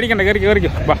കയറിച്ചല്ലേ, പേടിക്കണ്ട,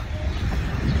 കയറിക്കോ. വാ,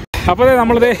 അപ്പോൾ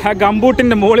നമ്മളിത് ആ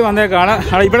ഗംബൂട്ടിൻ്റെ മുകളിൽ വന്നേക്കാണ്.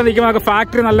 ഇവിടെ നിൽക്കുമ്പോൾ നമുക്ക്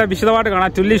ഫാക്ടറി നല്ല വിശദമായിട്ട് കാണാം.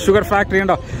 ടുല്ലി ഷുഗർ ഫാക്ടറി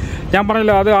ഉണ്ടോ? ഞാൻ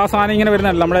പറഞ്ഞല്ലോ, അത് ആ സാധനം ഇങ്ങനെ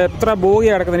വരുന്നതല്ല. നമ്മുടെ എത്ര ബോഗി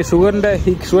കിടക്കുന്നത് ഷുഗറിൻ്റെ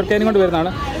ഈ ഷുഗർ കെയിൻ കൊണ്ട്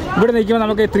വരുന്നതാണ്. ഇവിടെ നിൽക്കുമ്പോൾ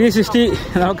നമുക്ക് 360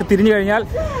 നമുക്ക് തിരിഞ്ഞു കഴിഞ്ഞാൽ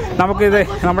നമുക്കിത്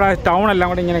നമ്മുടെ ടൗൺ എല്ലാം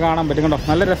കൂടി ഇങ്ങനെ കാണാൻ പറ്റും. കണ്ടോ,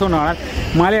 നല്ല രസമുണ്ട് കാണാൻ.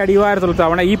 മല അടിവാരത്തുള്ള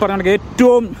തവണ ഈ പറഞ്ഞ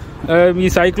ഏറ്റവും ഈ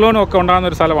സൈക്ലോണും ഒക്കെ ഉണ്ടാകുന്ന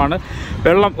ഒരു സ്ഥലമാണ്.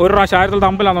 വെള്ളം ഒരു പ്രാവശ്യം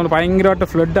 1950 ഭയങ്കരമായിട്ട്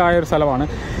ഫ്ലഡ് ആയ ഒരു സ്ഥലമാണ്.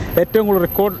 ഏറ്റവും കൂടുതൽ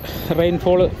റെക്കോർഡ്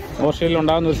റെയിൻഫോൾ ഓസ്ട്രേലിയയിൽ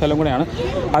ഉണ്ടാകുന്ന ഒരു സ്ഥലം കൂടെയാണ്.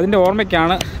 അതിൻ്റെ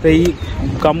ഓർമ്മയ്ക്കാണ് ഈ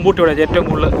ഗംബൂട്ടിയുടെ ഏറ്റവും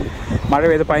കൂടുതൽ മഴ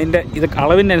പെയ്തപ്പോൾ അതിൻ്റെ ഇത്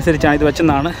അളവിനനുസരിച്ചാണ് ഇത്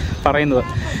വെച്ചെന്നാണ് പറയുന്നത്.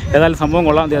 ഏതായാലും സംഭവം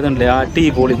കൊള്ളാൻ അതുണ്ടല്ലേ,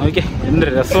 അടിപൊളി. നോക്കിയേ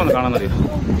എന്തൊരു രസമെന്ന് കാണാമെന്നറിയോ.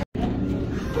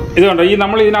 ഇതുകൊണ്ട് ഈ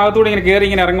നമ്മൾ ഇതിനകത്തൂടെ ഇങ്ങനെ കയറി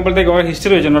ഇങ്ങനെ ഇറങ്ങുമ്പോഴത്തേക്ക് ഓരോ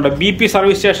ഹിസ്റ്ററി വെച്ചിട്ടുണ്ട്. BP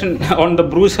service station on the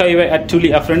Bruce highway at ടുല്ലി.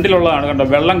 ആ ഫ്രണ്ടിലുള്ളതാണ്. കണ്ടോ,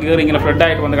 വെള്ളം കയറി ഇങ്ങനെ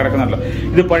ഫ്ലഡായിട്ട് വന്ന് കിടക്കുന്നുണ്ടല്ലോ.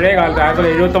 ഇത് പഴയ കാലത്ത്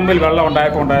 1979 വെള്ളം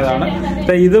ഉണ്ടായപ്പോൾ ഉണ്ടായതാണ്.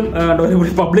 ഇതും ഒരു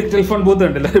പുള്ളി പബ്ലിക് ടെലിഫോൺ ബൂത്ത്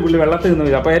കണ്ടില്ല, ഒരു പുള്ളി വെള്ളത്തിൽ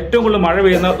നിന്ന്. അപ്പോൾ ഏറ്റവും കൂടുതൽ മഴ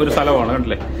പെയ്യുന്ന ഒരു സ്ഥലമാണ്.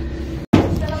 കണ്ടില്ലേ,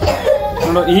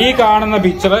 ഈ കാണുന്ന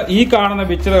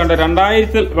പിക്ചർ കണ്ട്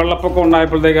 2000 വെള്ളപ്പൊക്കം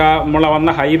ഉണ്ടായപ്പോഴത്തേക്ക് നമ്മളെ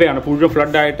വന്ന ഹൈവേ ആണ് മുഴുവൻ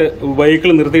ഫ്ലഡായിട്ട്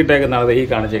വെഹിക്കിൾ നിർത്തിയിട്ടേക്കുന്നതാണ് ഈ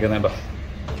കാണിച്ചേക്കുന്നത്.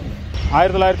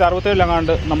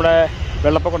 1967 നമ്മുടെ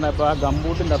വെള്ളപ്പൊക്കം ഉണ്ടായപ്പോൾ ആ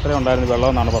ഗംബൂട്ടിൻ്റെ അത്രയും ഉണ്ടായിരുന്നു വെള്ളം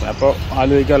എന്നാണ് പറഞ്ഞത്. അപ്പോൾ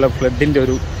ആലോചിക്കാമല്ലോ ഫ്ലഡിൻ്റെ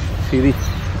ഒരു സ്ഥിതി.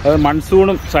 അത്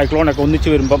മൺസൂണും സൈക്ലോണൊക്കെ ഒന്നിച്ച്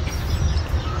വരുമ്പം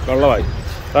വെള്ളമായി.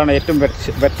 അതാണ് ഏറ്റവും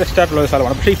വെറ്റസ്റ്റായിട്ടുള്ള ഒരു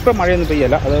സ്ഥലമാണ്. പക്ഷേ ഇപ്പം മഴയൊന്നും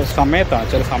പെയ്യല്ല, അത് സമയത്താണ്,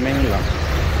 ചില സമയങ്ങളിലാണ്.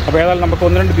 അപ്പോൾ ഏതായാലും നമുക്ക്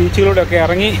 1-2 ബീച്ചുകളിലൂടെയൊക്കെ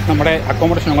ഇറങ്ങി നമ്മുടെ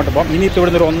അക്കോമഡേഷൻ അങ്ങോട്ട് പോകാം. ഇനിയിപ്പോൾ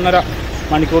ഇവിടുന്ന് ഒരു 1.5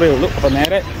 മണിക്കൂറേ ഉള്ളൂ. അപ്പോൾ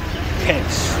നേരെ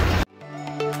Cairns.